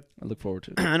 That I look forward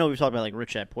to it. I know we've talked about like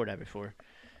Rich Dad Poor Dad before,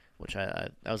 which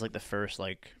that was like the first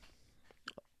like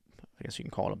I guess you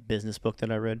can call it a business book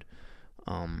that I read.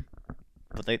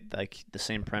 But they like the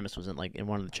same premise was in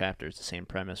one of the chapters. The same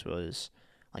premise was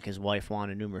like his wife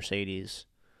wanted a new Mercedes,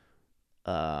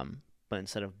 but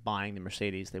instead of buying the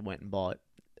Mercedes, they went and bought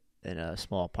in a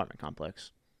small apartment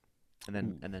complex, and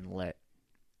then let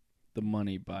The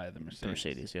money buy the the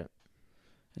Mercedes. Yeah,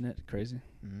 Isn't that crazy?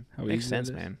 mm-hmm. How Makes easy sense,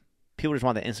 that is? man. People just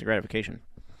want the instant gratification.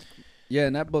 Yeah,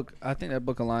 and that book, I think that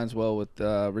book aligns well with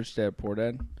Rich Dad Poor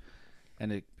Dad,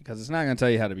 and because it's not going to tell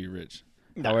you how to be rich.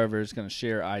 No. However, it's going to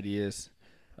share ideas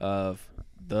of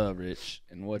the rich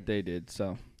and what they did.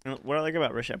 So And what I like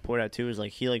about Rich Dad Poor Dad too is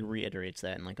like he like reiterates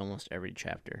that in like almost every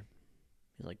chapter.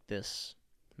 He's like, this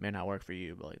may not work for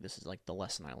you, but like this is like the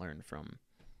lesson I learned from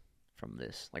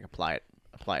this. Like apply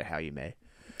it how you may.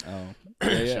 yeah.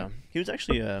 So he was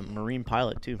actually a Marine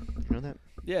pilot too. You know that?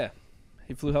 Yeah,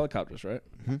 he flew helicopters, right?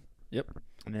 Mm-hmm. Yep.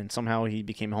 And then somehow he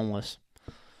became homeless,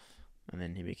 and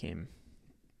then he became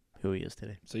who he is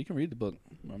today. So you can read the book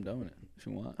when I'm done with it if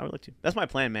you want. I would like to. That's my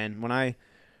plan, man. When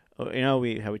how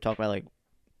we talk about like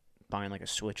buying like a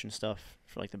Switch and stuff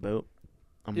for like the boat.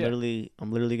 I'm literally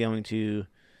going to.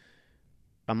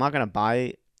 I'm not gonna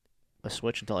buy a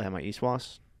Switch until I have my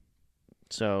ESWAS.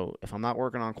 So if I'm not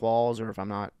working on quals or if I'm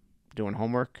not doing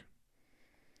homework,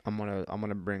 I'm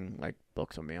gonna bring like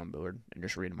books with me on board and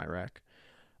just read in my rack.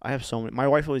 I have so many. My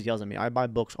wife always yells at me. I buy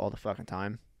books all the fucking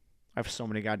time. I have so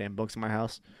many goddamn books in my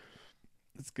house.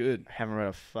 That's good. I haven't read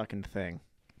a fucking thing.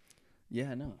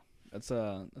 Yeah, I know. That's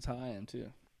how I am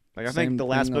too. Like I Same think the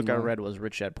last thing book I on read was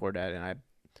Rich Dad Poor Dad, and I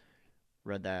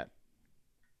read that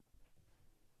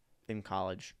in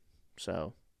college.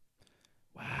 So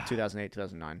Wow. 2008,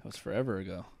 2009. That was forever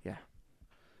ago. Yeah.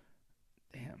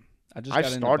 Damn. I just I've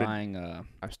got into started- buying.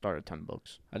 I've started 10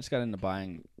 books. I just got into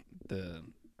buying the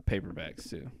paperbacks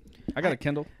too. I got a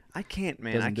Kindle. I can't,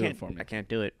 man. Doesn't I do it can't. for me. I can't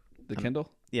do it. The Kindle.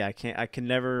 Yeah, I can't. I can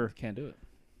never. Can't do it.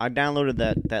 I downloaded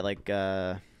that like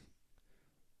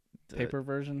Paper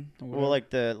version. Or well,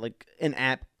 like an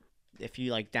app. If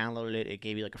you like downloaded it, it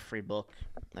gave you like a free book.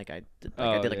 Like I did,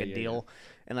 Oh, a yeah, deal,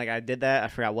 and like I did that. I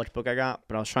forgot which book I got,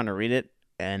 but I was trying to read it,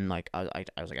 and like I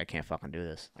was like, I can't fucking do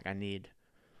this. Like I need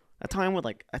That time with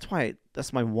like that's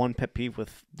my one pet peeve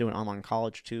with doing online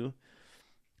college too.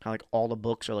 How like all the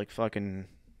books are like fucking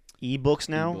ebooks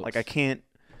now. Like I can't.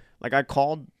 Like I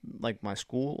called like my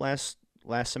school last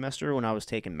semester when I was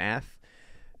taking math,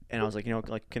 and I was like,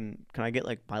 like can I get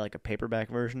like buy like a paperback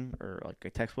version or like a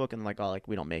textbook? And like, oh, like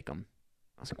we don't make them.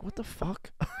 I was like, what the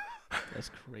fuck? That's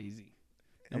crazy.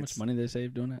 How much money they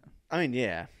save doing that? I mean,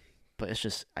 yeah, but it's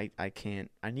just I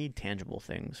can't. I need tangible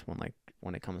things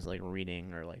when it comes to like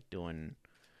reading or like doing.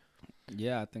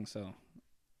 Yeah, I think so.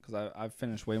 Because I've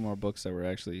finished way more books that were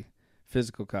actually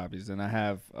physical copies than I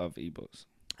have of ebooks.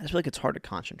 I just feel like it's hard to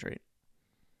concentrate.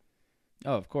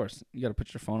 Oh, of course. You got to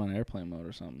put your phone on airplane mode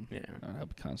or something. Yeah. That'll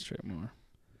help you concentrate more.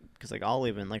 Because like I'll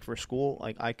even like for school,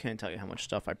 like I can't tell you how much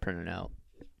stuff I printed out,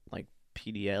 like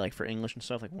PDF, like for English and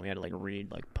stuff. Like when we had to like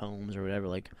read like poems or whatever,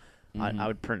 like I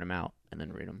would print them out and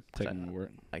then read them. Take them to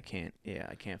work. I can't. Yeah,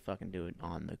 I can't fucking do it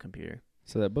on the computer.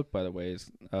 So that book, by the way, is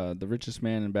The Richest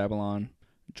Man in Babylon,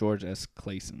 George S.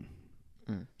 Clayson.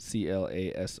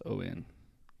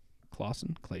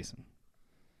 Clason. Clayson.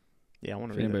 Yeah, I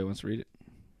want to if read anybody it. wants to read it.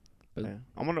 But yeah.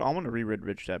 I want to reread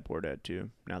Rich Dad Poor Dad too.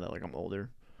 Now that like I'm older.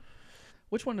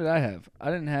 Which one did I have? I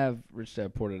didn't have Rich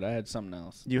Dad Poor Dad. I had something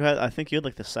else. I think you had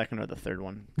like the second or the third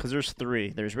one. Because there's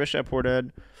 3. There's Rich Dad Poor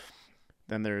Dad.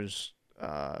 Then there's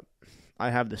I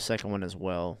have the second one as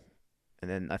well.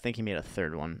 And then I think he made a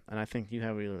third one. And I think you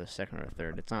have either the second or the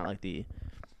third. It's not like the.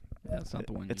 Yeah, it's not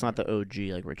the one. It's not the OG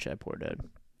like Rich Dad Poor Dad.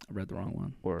 I read the wrong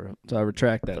one. Or so I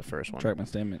retract that. The first one. Retract my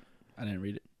statement. I didn't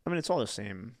read it. I mean, it's all the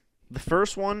same. The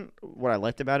first one, what I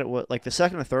liked about it was like the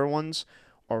second and third ones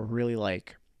are really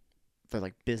like they're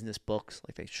like business books.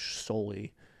 Like they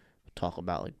solely talk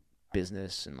about like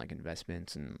business and like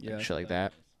investments and like, shit like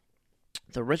that.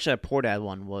 The Rich Dad Poor Dad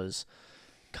one was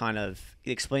kind of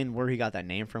it explained where he got that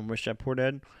name from, Rich Dad Poor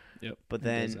Dad. Yep. But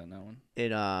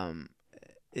then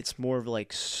it's more of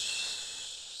like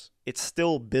it's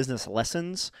still business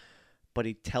lessons, but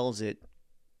he tells it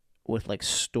with like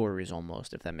stories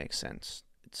almost, if that makes sense.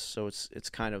 It's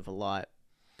kind of a lot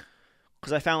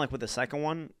because I found like with the second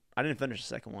one, I didn't finish the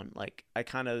second one. Like I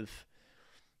kind of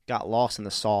got lost in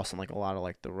the sauce and like a lot of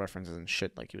like the references and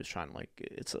shit. Like he was trying to like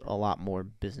it's a lot more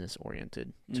business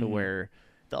oriented to where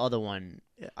the other one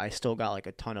I still got like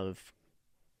a ton of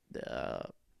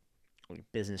like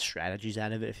business strategies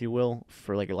out of it, if you will,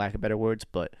 for like a lack of better words.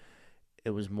 But it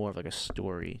was more of like a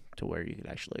story to where you could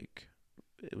actually like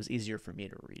it was easier for me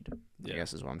to read. I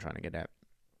guess is what I'm trying to get at.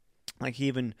 Like he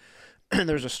even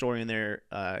there's a story in there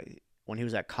when he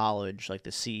was at college, like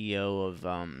the CEO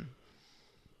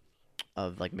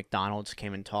of like McDonald's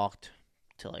came and talked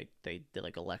to like they did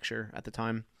like a lecture at the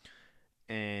time,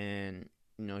 and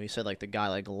he said like the guy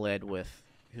like led with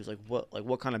he was like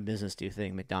what kind of business do you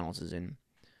think McDonald's is in,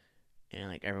 and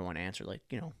like everyone answered like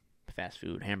fast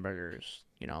food, hamburgers,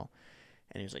 and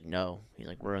he was like no, he's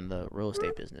like we're in the real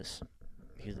estate business.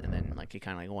 And then like he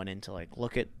kind of like went into like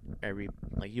look at every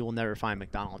like you will never find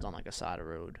McDonald's on like a side of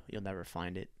road. You'll never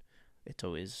find it. It's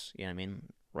always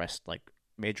rest like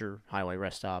major highway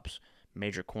rest stops,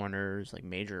 major corners, like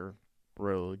major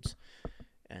roads,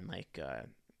 and like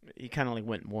he kind of like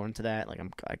went more into that. Like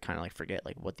I kind of like forget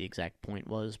like what the exact point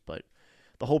was, but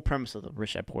the whole premise of the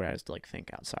Rich Dad Poor Dad is to like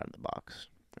think outside of the box.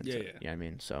 Yeah. You know what I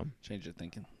mean? So change your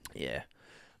thinking. Yeah.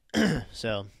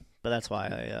 So, but that's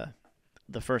why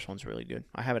the first one's really good.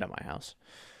 I have it at my house.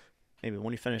 Maybe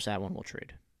when you finish that one, we'll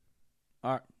trade.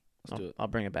 All right. Let's do it. I'll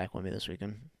bring it back with me this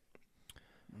weekend.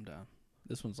 I'm down.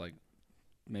 This one's like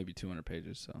maybe 200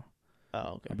 pages, so. Oh,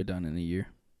 okay. I'll be done in a year.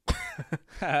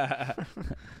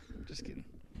 Just kidding.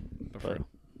 But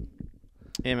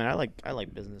yeah, man, I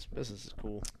like business. Business is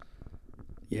cool.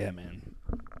 Yeah, man.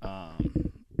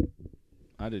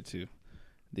 I do too.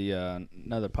 The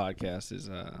another podcast is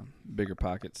Bigger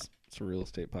Pockets. It's a real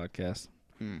estate podcast.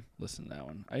 Listen to that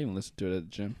one. I even listened to it at the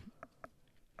gym.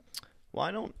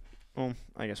 Well,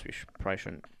 I guess we probably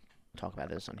shouldn't talk about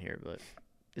this on here, but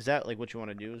is that like what you want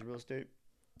to do is real estate?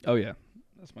 Oh yeah,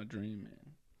 that's my dream,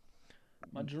 man.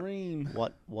 My dream.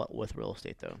 What with real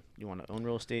estate though? Do you want to own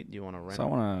real estate? Do you want to rent? So I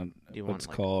want to. What's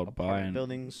like, called buying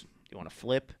buildings? Do you want to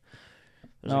flip?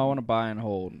 I want to buy and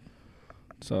hold.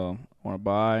 So I want to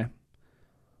buy,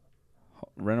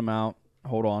 rent them out,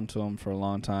 hold on to them for a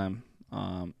long time,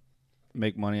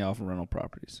 make money off of rental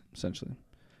properties. Essentially,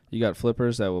 you got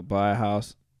flippers that will buy a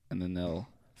house and then they'll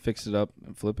fix it up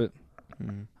and flip it.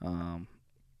 Mm-hmm.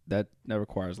 That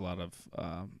requires a lot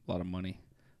of money,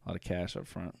 a lot of cash up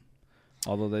front.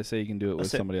 Although they say you can do it with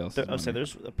somebody else's money. So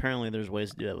there's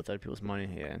ways to do that with other people's money.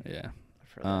 Yeah.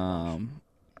 Yeah.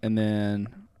 And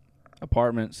then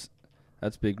apartments,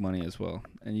 that's big money as well,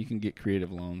 and you can get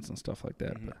creative loans and stuff like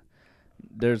that. Mm-hmm. But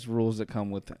there's rules that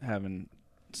come with having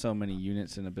so many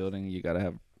units in a building. You got to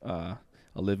have a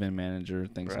live-in manager,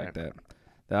 things like that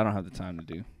I don't have the time to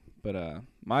do. But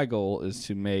my goal is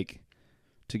to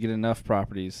get enough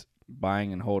properties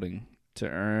buying and holding to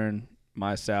earn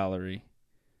my salary,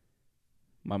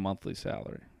 my monthly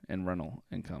salary and rental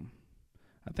income.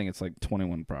 I think it's like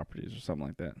 21 properties or something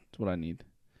like that. That's what I need.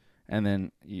 And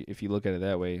then if you look at it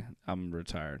that way, I'm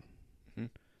retired.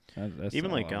 Mm-hmm. That's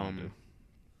even like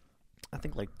I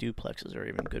think like duplexes are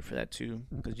even good for that too,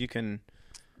 because you can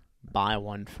buy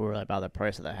one for about the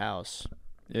price of the house.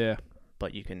 Yeah.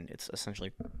 But it's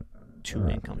essentially 2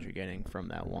 incomes you're getting from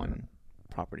that one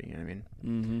property. You know what I mean?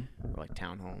 Mm-hmm. Or like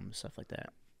townhomes, stuff like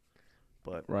that.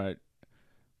 But right.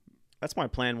 That's my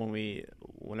plan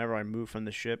whenever I move from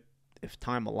the ship. If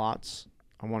time allots,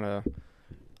 I want to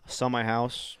sell my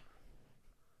house,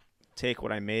 take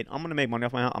what I made. I'm gonna make money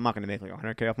off my house. I'm not gonna make like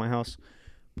 $100K off my house,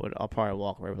 but I'll probably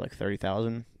walk away with like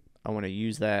 $30,000. I want to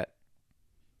use that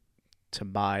to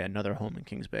buy another home in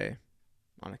Kings Bay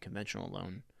on a conventional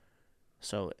loan.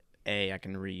 So A, I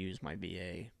can reuse my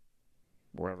VA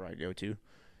wherever I go to,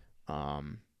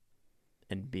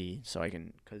 and B, so I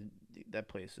can, because that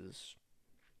place is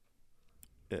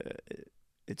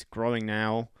it's growing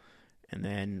now, and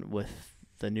then with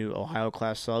the new Ohio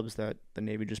class subs that the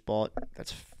Navy just bought,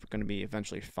 that's going to be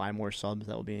eventually 5 more subs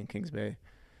that will be in Kings Bay.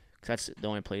 Cause that's the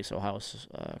only place Ohio's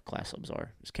class subs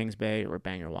are. Is Kings Bay or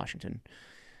Bangor, Washington.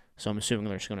 So I'm assuming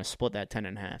they're just going to split that 10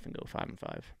 in half and go 5 and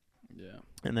 5. Yeah.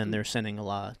 And then they're sending a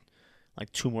lot,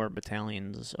 like 2 more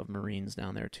battalions of Marines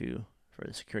down there too for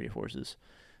the security forces.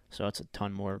 So that's a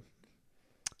ton more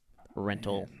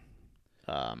rental.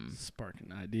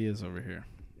 Sparking ideas over here.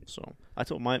 So I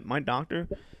told my doctor,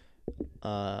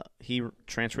 he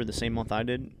transferred the same month I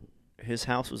did. His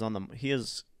house was on the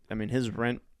his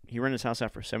rent. He rented his house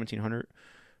out for $1,700,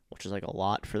 which is like a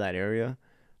lot for that area,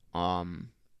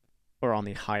 or on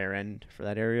the higher end for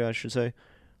that area, I should say.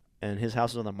 And his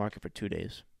house was on the market for 2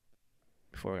 days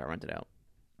before it got rented out.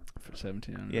 For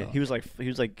 $1,700. Yeah, he was like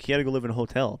he had to go live in a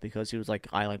hotel because he was like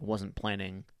I wasn't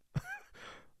planning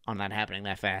on that happening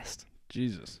that fast.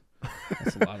 Jesus,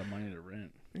 that's a lot of money to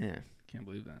rent. Yeah, can't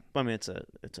believe that. But I mean, it's a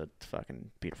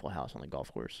fucking beautiful house on the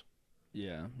golf course.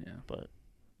 Yeah. But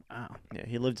wow. Yeah,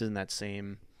 he lived in that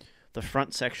same. The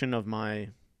front section of my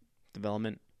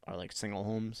development are like single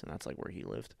homes, and that's like where he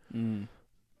lived. Yeah,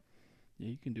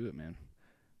 you can do it, man.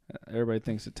 Everybody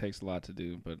thinks it takes a lot to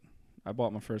do, but I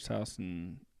bought my first house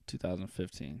in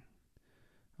 2015.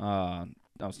 I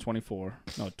was 24.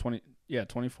 No, 20. Yeah,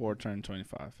 24. Turned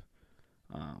 25.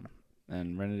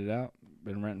 And rented it out.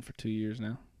 Been renting for 2 years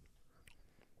now.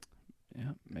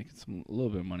 Yeah, making a little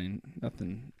bit of money.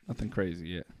 Nothing crazy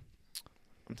yet.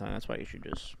 I'm telling you, that's why you should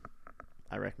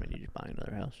I recommend you just buy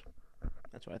another house.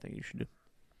 That's what I think you should do.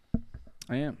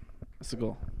 I am. That's the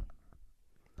goal.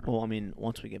 Well, I mean,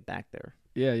 once we get back there.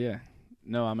 Yeah.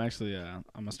 No, I'm actually, I'm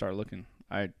going to start looking.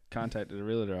 I contacted a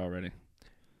realtor already.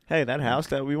 Hey, that house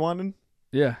that we wanted?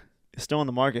 Yeah. It's still on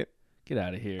the market. Get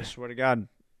out of here. I swear to God.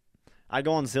 I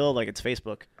go on Zillow like it's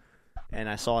Facebook, and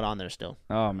I saw it on there still.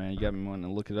 Oh, man, you got me wanting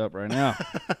to look it up right now.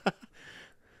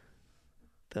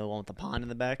 The one with the pond in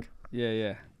the back?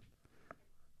 Yeah.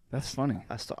 That's funny.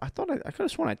 I could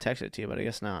have sworn I texted it to you, but I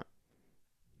guess not.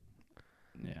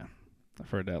 Yeah. I've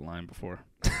heard that line before.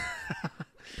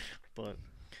 But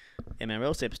yeah, man,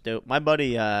 real estate's dope. My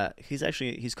buddy,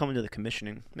 he's coming to the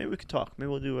commissioning. Maybe we could talk. Maybe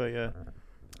we'll do a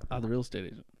the real estate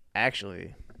agent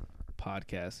actually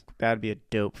podcast. That'd be a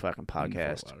dope fucking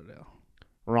podcast.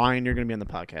 Ryan, you're gonna be on the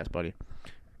podcast, buddy.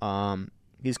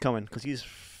 He's coming because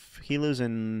he lives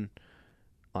in.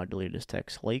 I deleted his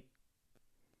text. Lake.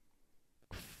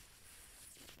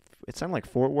 It sounded like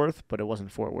Fort Worth, but it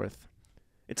wasn't Fort Worth.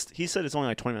 He said it's only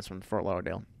like 20 minutes from Fort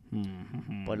Lauderdale.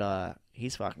 Mm-hmm. But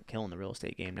he's fucking killing the real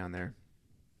estate game down there.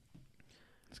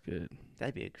 That's good.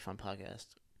 That'd be a fun podcast.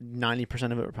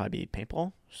 90% of it would probably be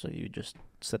paintball, so you just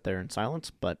sit there in silence.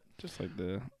 But just like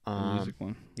the music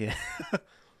one. Yeah.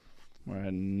 Where I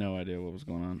had no idea what was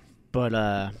going on. But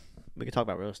we could talk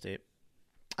about real estate.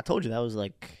 I told you that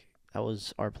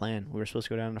was our plan. We were supposed to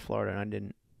go down to Florida, and I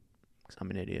didn't because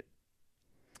I'm an idiot.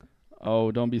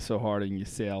 Oh, don't be so hard on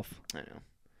yourself. I know.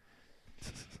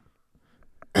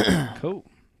 Cool.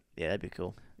 Yeah, that'd be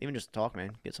cool. Even just talk,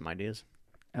 man. Get some ideas.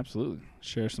 Absolutely.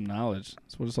 Share some knowledge.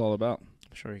 That's what it's all about.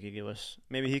 I'm sure he could give us.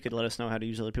 Maybe he could let us know how to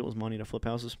use other people's money to flip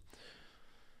houses.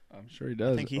 I'm sure he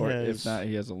does. If not,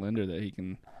 he has a lender that he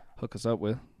can hook us up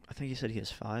with. I think he said he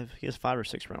has 5. He has 5 or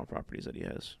 6 rental properties that he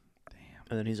has. Damn.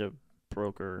 And then he's a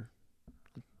broker.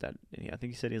 I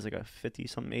think he said he has like a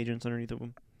 50-something agents underneath of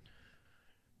him.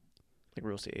 Like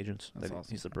real estate agents. That's that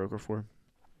awesome. He's the broker for.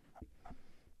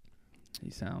 He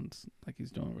sounds like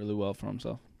he's doing really well for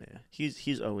himself. Yeah,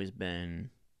 he's always been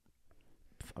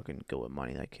fucking good with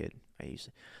money. That kid. I used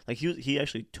to, like he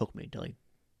actually took me to like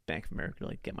Bank of America to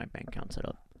like get my bank account set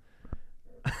up.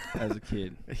 As a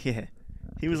kid. Yeah,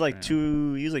 he was like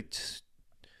two. He was like.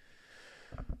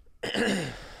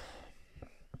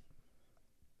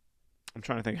 I'm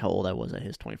trying to think how old I was at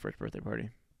his 21st birthday party.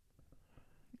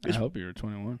 I hope you were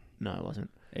 21. No, I wasn't.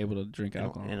 Able to drink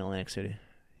alcohol. In Atlantic City.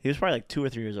 He was probably like 2 or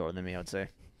 3 years older than me, I would say.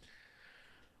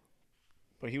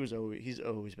 But he's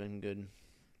always been good.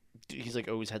 He's like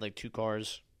always had like 2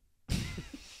 cars,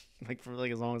 like for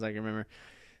like as long as I can remember.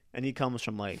 And he comes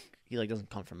from like he like doesn't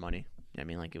come from money. I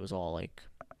mean, like it was all like,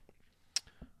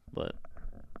 but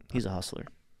he's a hustler,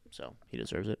 so he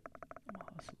deserves it. I'm a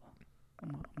hustler.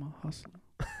 I'm a hustler.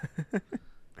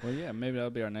 Well, yeah, maybe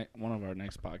that'll be one of our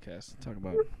next podcasts. Talk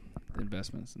about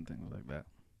investments and things like that.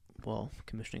 Well,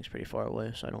 commissioning's pretty far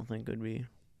away, so I don't think it would be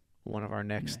one of our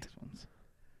next ones.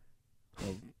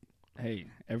 Well, hey,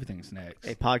 everything's next.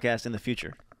 A podcast in the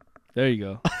future. There you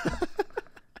go.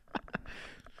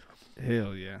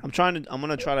 Hell yeah. I'm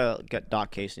gonna try to get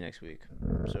Doc Casey next week.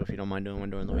 So if you don't mind doing one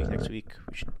during the week next week,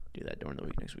 we should do that during the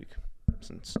week next week.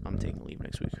 Since I'm taking leave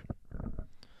next week.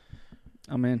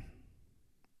 I'm in.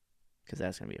 Because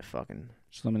that's gonna be a fucking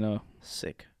just let me know.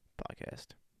 Sick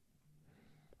podcast.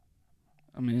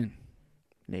 I'm in.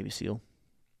 Navy SEAL.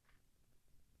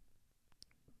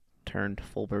 Turned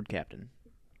full bird captain.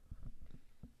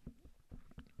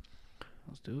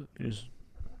 Let's do it. It is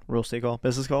real estate call?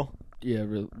 Business call? Yeah,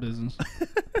 real business.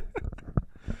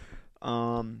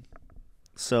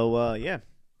 So, yeah.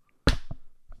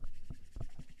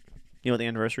 You know what the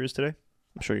anniversary is today?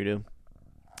 I'm sure you do.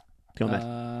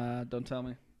 Don't tell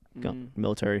me.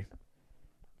 Military.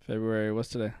 February, what's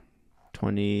today?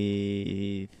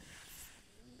 23rd.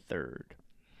 I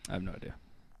have no idea.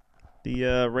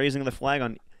 The raising of the flag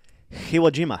on Iwo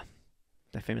Jima.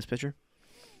 That famous picture?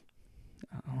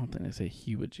 I don't think they say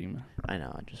Iwo Jima. I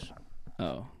know, I just...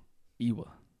 Oh. Iwa.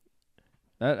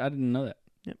 That I didn't know that.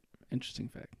 Yep. Interesting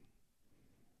fact.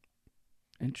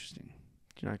 Interesting.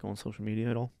 Do you not go on social media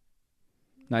at all?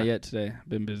 Not yet today.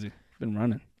 Been busy. Been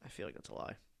running. I feel like that's a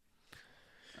lie.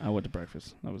 I went to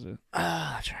breakfast. That was it.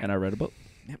 That's right. And I read a book.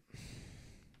 Yep.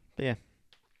 But yeah.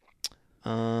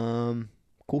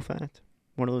 Cool fact.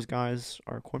 One of those guys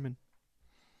are a corpsman.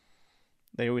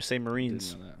 They always say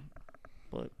Marines. Didn't know that.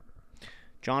 But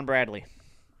John Bradley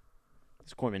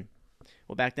is a corpsman.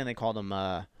 Well, back then they called him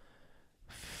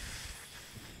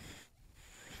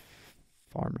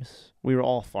pharmacists. We were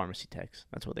all pharmacy techs.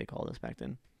 That's what they called us back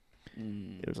then.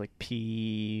 It was like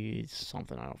P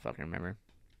something. I don't fucking remember.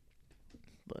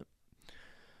 But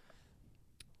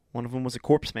one of them was a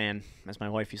corpse man, as my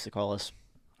wife used to call us.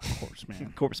 Corpse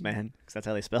man. Corpse man, because that's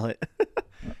how they spell it.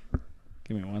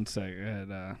 Give me 1 sec. Go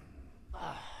ahead.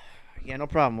 Yeah, no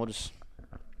problem. We'll just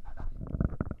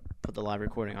put the live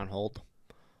recording on hold.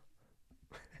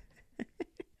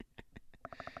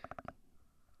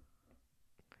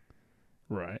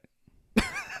 Right.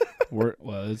 Work.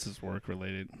 Well, this is work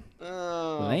related.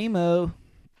 Lame-o.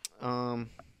 What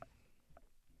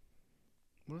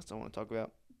else do I want to talk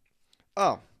about?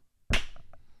 Oh. I'm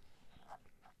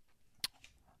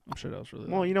sure that was really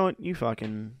Well, you know what? You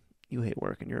hate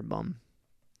work and you're a bum.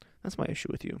 That's my issue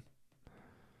with you.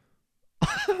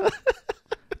 I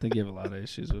think you have a lot of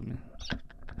issues with me.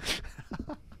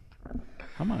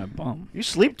 How am I a bum? You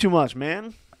sleep too much,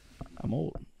 man. I'm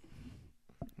old.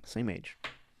 Same age.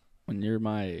 When you're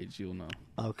my age, you'll know.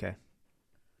 Okay.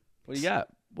 What do you got?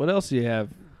 What else do you have?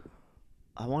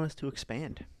 I want us to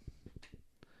expand.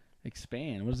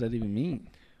 Expand? What does that even mean?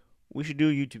 We should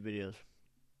do YouTube videos.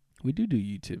 We do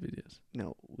YouTube videos.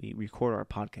 No, we record our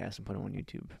podcast and put it on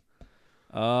YouTube.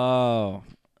 Oh,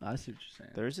 I see what you're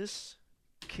saying. There's this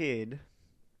kid,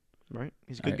 right?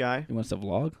 He's a good guy. He wants to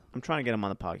vlog? I'm trying to get him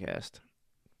on the podcast,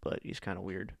 but he's kind of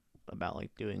weird about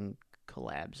like doing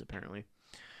collabs apparently.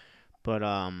 But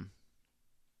I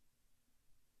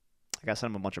got sent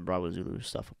him a bunch of Bravo Zulu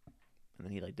stuff, and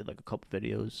then he like did like a couple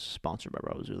videos sponsored by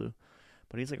Bravo Zulu.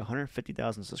 But he's like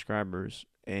 150,000 subscribers,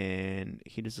 and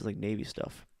he does this like Navy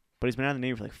stuff. But he's been out of the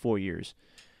Navy for like 4 years.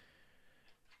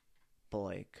 But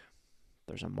like,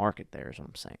 there's a market there, is what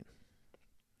I'm saying.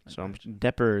 So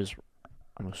Deppers,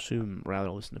 I'm assuming,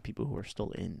 rather listen to people who are still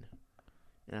in,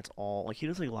 and that's all. Like he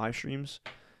does like live streams,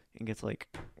 and gets like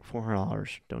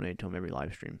 $400 donated to him every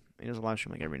live stream. He does a live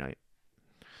stream like every night.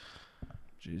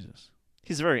 Jesus.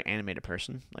 He's a very animated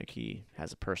person. Like he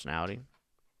has a personality.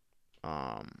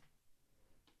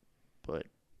 But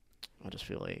I just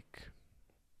feel like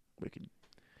we could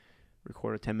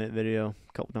record a 10-minute video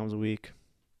a couple times a week.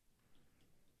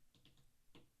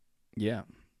 Yeah,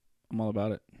 I'm all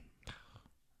about it.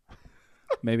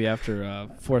 Maybe after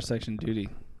 4-section duty.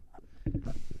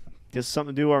 Just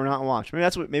something to do or not watch.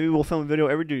 Maybe we'll film a video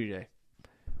every duty day,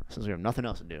 since we have nothing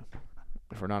else to do.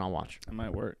 If we're not on watch. It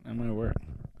might work.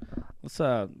 Let's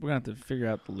we're gonna have to figure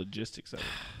out the logistics of it.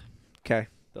 Okay.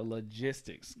 The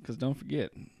logistics, because don't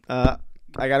forget. I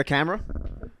got a camera.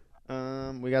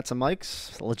 We got some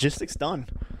mics. Logistics done.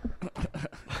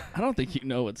 I don't think you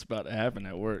know what's about to happen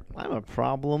at work. I'm a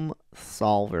problem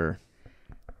solver.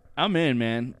 I'm in,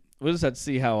 man. We'll just have to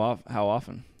see how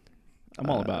often. I'm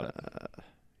all about it.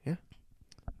 Yeah.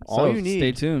 So All you need.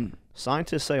 Stay tuned.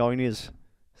 Scientists say all you need is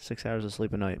 6 hours of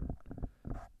sleep a night.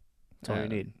 That's all you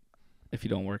need. If you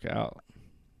don't work out.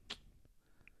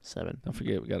 7. Don't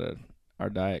forget, we got our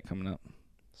diet coming up.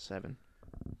 7.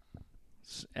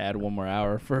 Just add 1 more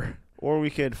hour for Or we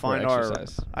could find our.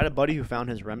 exercise. I had a buddy who found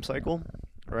his REM cycle.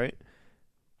 Right.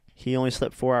 He only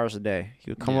slept 4 hours a day.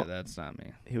 He would come up. That's not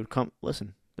me. He would come.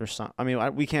 Listen. There's.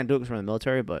 We can't do it because we're in the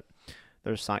military, but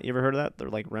there's. You ever heard of that? They're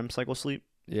like REM cycle sleep.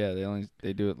 Yeah,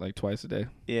 they do it like twice a day.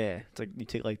 Yeah, it's like you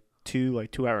take like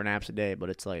 2-hour naps a day, but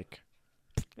it's like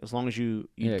as long as you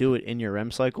Yeah. do it in your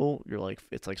REM cycle, you're like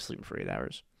it's like sleeping for 8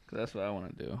 hours. 'Cause that's what I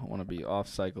want to do. I want to be off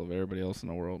cycle of everybody else in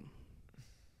the world.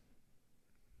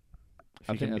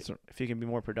 If you can be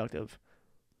more productive.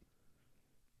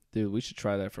 Dude, we should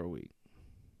try that for a week.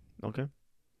 Okay,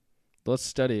 Let's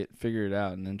study it, figure it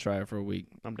out, and then try it for a week.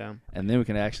 I'm down. And then we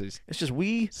can actually It's just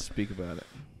we speak about it.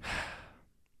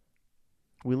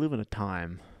 live in a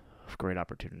time of great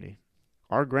opportunity.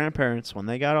 Our grandparents, when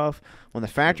the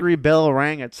factory bell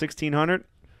rang at 1600,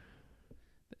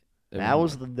 that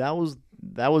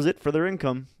was it for their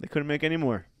income. They couldn't make any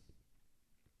more.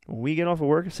 When we get off of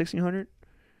work at 1600,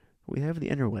 we have the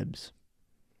interwebs.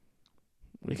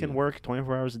 We can work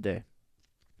 24 hours a day,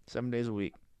 7 days a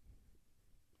week.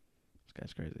 This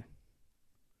guy's crazy.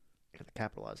 You have to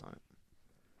capitalize on it.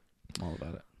 I'm all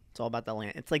about it. It's all about the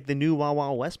land. It's like the new Wild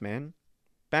Wild West, man.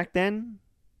 Back then,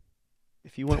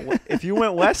 if you went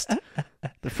west,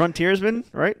 the frontiersman,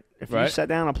 right? If you sat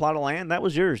down on a plot of land, that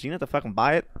was yours. You didn't have to fucking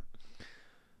buy it.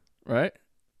 Right?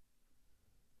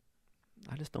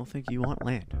 I just don't think you want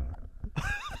land.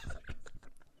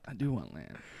 I do want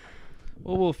land.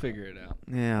 Well, we'll figure it out.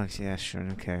 Yeah, sure,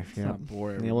 okay. Let's not bore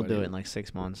everybody. Yeah, we'll do it in like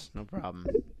 6 months. No problem.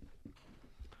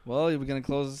 Well, are we going to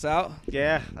close this out?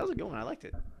 Yeah, that was a good one. I liked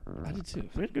it. I did too.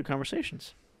 We had good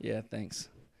conversations. Yeah, thanks.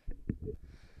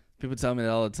 People tell me that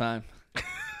all the time.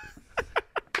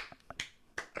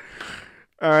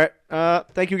 All right.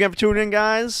 Thank you again for tuning in,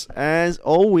 guys. As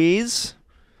always,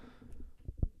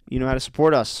 you know how to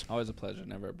support us. Always a pleasure,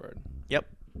 never a burden. Yep.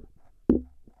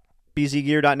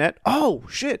 bzgear.net. Oh,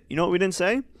 shit. You know what we didn't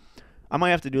say? I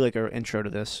might have to do like an intro to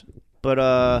this.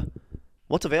 But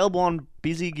what's available on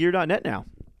bzgear.net now?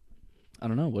 I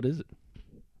don't know. What is it?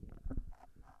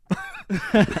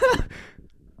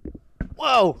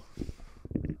 Whoa.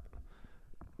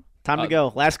 Time to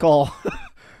go. Last call.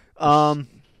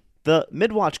 The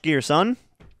Mid Watch gear, son.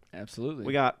 Absolutely.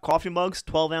 We got coffee mugs,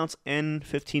 12 ounce and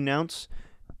 15 ounce.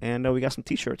 And we got some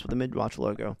t-shirts with the Mid Watch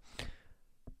logo.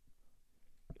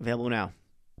 Available now.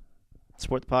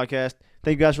 Support the podcast.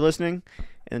 Thank you guys for listening.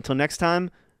 And until next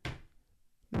time,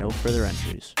 no further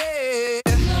entries.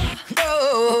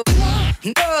 No.